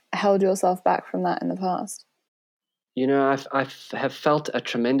you've held yourself back from that in the past? You know, I have felt a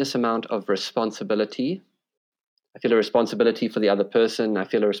tremendous amount of responsibility. I feel a responsibility for the other person. I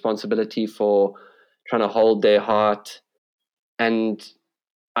feel a responsibility for trying to hold their heart. And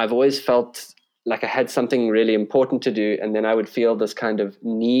I've always felt like I had something really important to do, and then I would feel this kind of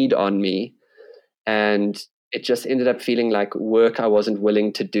need on me. And it just ended up feeling like work I wasn't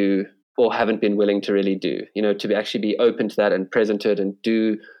willing to do or haven't been willing to really do. You know, to actually be open to that and present to it and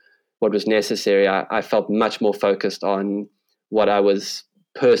do what was necessary. I felt much more focused on what I was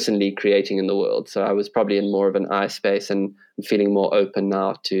personally creating in the world. So I was probably in more of an I space, and I'm feeling more open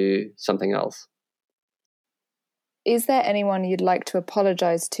now to something else. Is there anyone you'd like to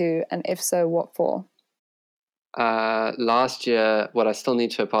apologize to, and if so, what for? Last year, what I still need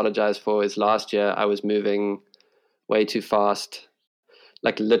to apologize for is last year I was moving way too fast.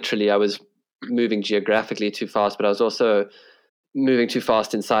 Like literally, I was moving geographically too fast, but I was also moving too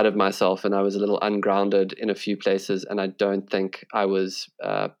fast inside of myself, and I was a little ungrounded in a few places. And I don't think I was,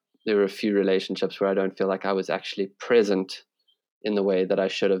 there were a few relationships where I don't feel like I was actually present in the way that I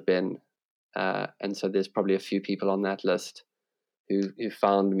should have been. And so there's probably a few people on that list who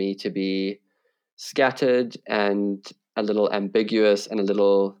found me to be scattered and a little ambiguous and a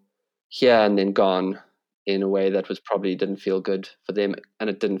little here and then gone in a way that was probably didn't feel good for them, and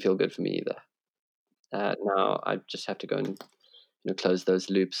it didn't feel good for me either. Now I just have to go and close those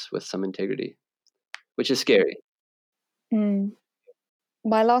loops with some integrity, which is scary.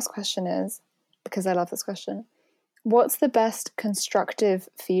 My last question is, because I love this question, what's the best constructive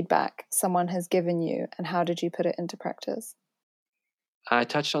feedback someone has given you, and how did you put it into practice? I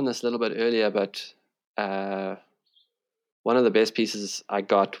touched on this a little bit earlier, but one of the best pieces I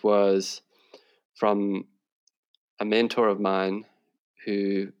got was from a mentor of mine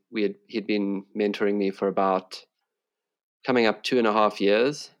who he'd been mentoring me for about coming up 2.5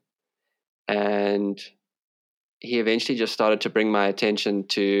 years. And he eventually just started to bring my attention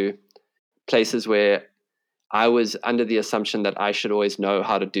to places where I was under the assumption that I should always know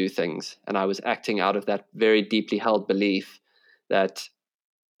how to do things. And I was acting out of that very deeply held belief that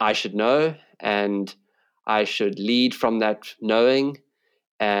I should know, and I should lead from that knowing,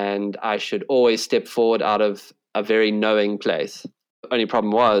 and I should always step forward out of a very knowing place. The only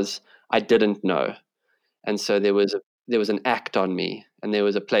problem was I didn't know. And so there was an act on me, and there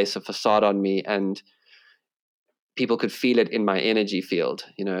was a place, a facade on me, and people could feel it in my energy field,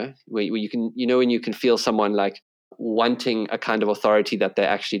 where you can, when you can feel someone like wanting a kind of authority that they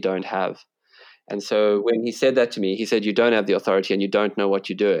actually don't have. And so when he said that to me, he said, "You don't have the authority and you don't know what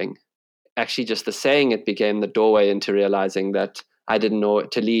you're doing." Actually, just the saying it became the doorway into realizing that I didn't know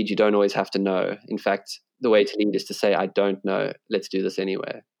to lead. You don't always have to know. In fact, the way to lead is to say, "I don't know. Let's do this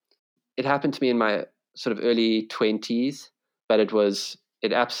anyway." It happened to me in my sort of early 20s, but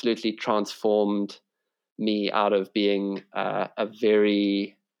it absolutely transformed me out of being a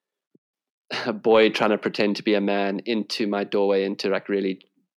very a boy trying to pretend to be a man into my doorway into like really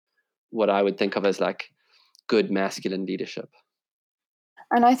what I would think of as like good masculine leadership.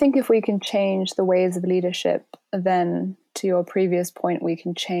 And I think if we can change the ways of leadership, then to your previous point, we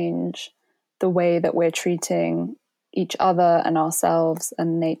can change the way that we're treating each other and ourselves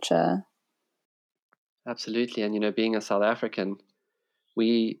and nature. Absolutely. And being a South African,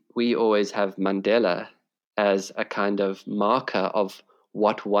 we always have Mandela as a kind of marker of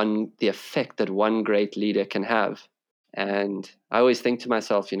the effect that one great leader can have. And I always think to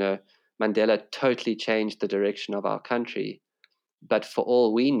myself, Mandela totally changed the direction of our country. But for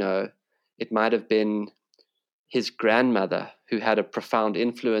all we know, it might have been his grandmother who had a profound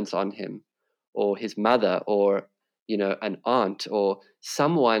influence on him, or his mother, or an aunt, or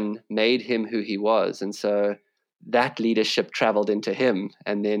someone made him who he was. And so that leadership traveled into him,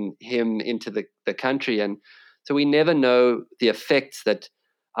 and then him into the country. And so we never know the effects that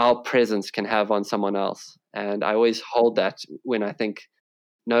our presence can have on someone else. And I always hold that when I think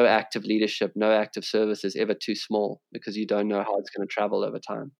no act of leadership, no act of service is ever too small, because you don't know how it's going to travel over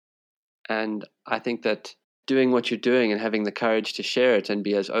time. And I think that doing what you're doing and having the courage to share it and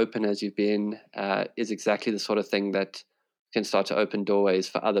be as open as you've been is exactly the sort of thing that can start to open doorways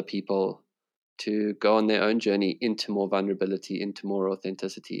for other people to go on their own journey into more vulnerability, into more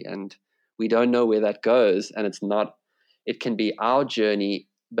authenticity. And we don't know where that goes. And it can be our journey,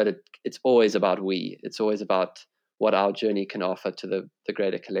 but it's always about we. It's always about what our journey can offer to the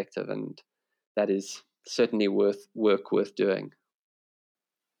greater collective. And that is certainly worth doing.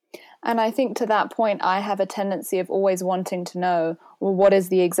 And I think to that point, I have a tendency of always wanting to know, well, what is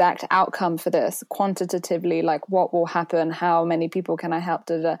the exact outcome for this quantitatively? Like, what will happen? How many people can I help?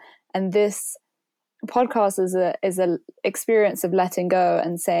 And this podcast is a experience of letting go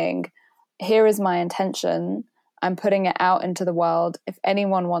and saying, here is my intention. I'm putting it out into the world. If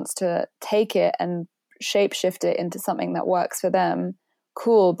anyone wants to take it and shapeshift it into something that works for them,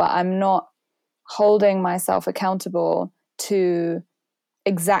 cool. But I'm not holding myself accountable to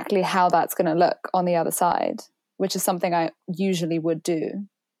exactly how that's going to look on the other side, which is something I usually would do.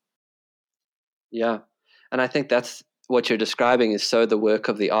 Yeah. And I think that's what you're describing is so the work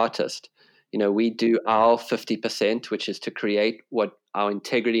of the artist. We do our 50%, which is to create what our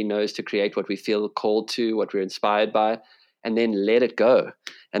integrity knows to create, what we feel called to, what we're inspired by, and then let it go.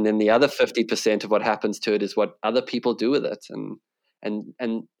 And then the other 50% of what happens to it is what other people do with it. And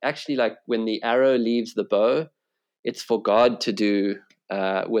actually, like when the arrow leaves the bow, it's for God to do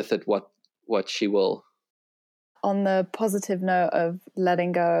with it what she will. On the positive note of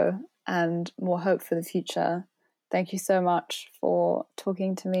letting go and more hope for the future, thank you so much for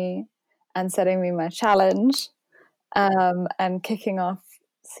talking to me and setting me my challenge and kicking off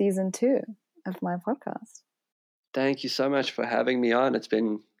season 2 of my podcast. Thank you so much for having me on. It's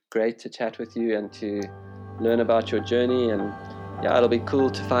been great to chat with you and to learn about your journey. And yeah, it'll be cool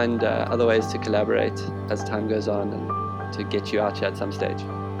to find other ways to collaborate as time goes on and to get you out here at some stage.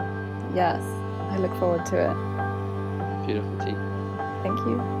 Yes, I look forward to it. Beautiful, T. Thank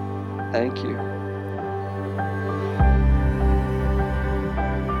you. Thank you.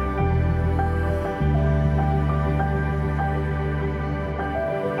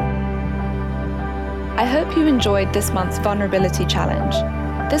 I hope you enjoyed this month's Vulnerability Challenge.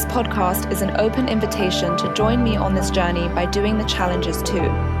 This podcast is an open invitation to join me on this journey by doing the challenges too,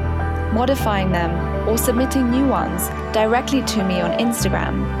 modifying them or submitting new ones directly to me on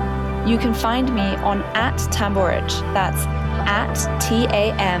Instagram. You can find me on @Tamburic, that's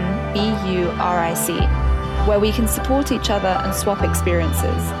 @TAMBURIC, where we can support each other and swap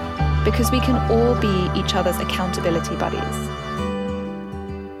experiences, because we can all be each other's accountability buddies.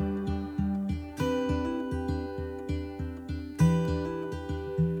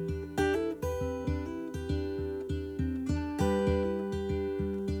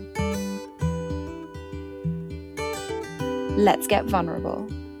 Let's get vulnerable.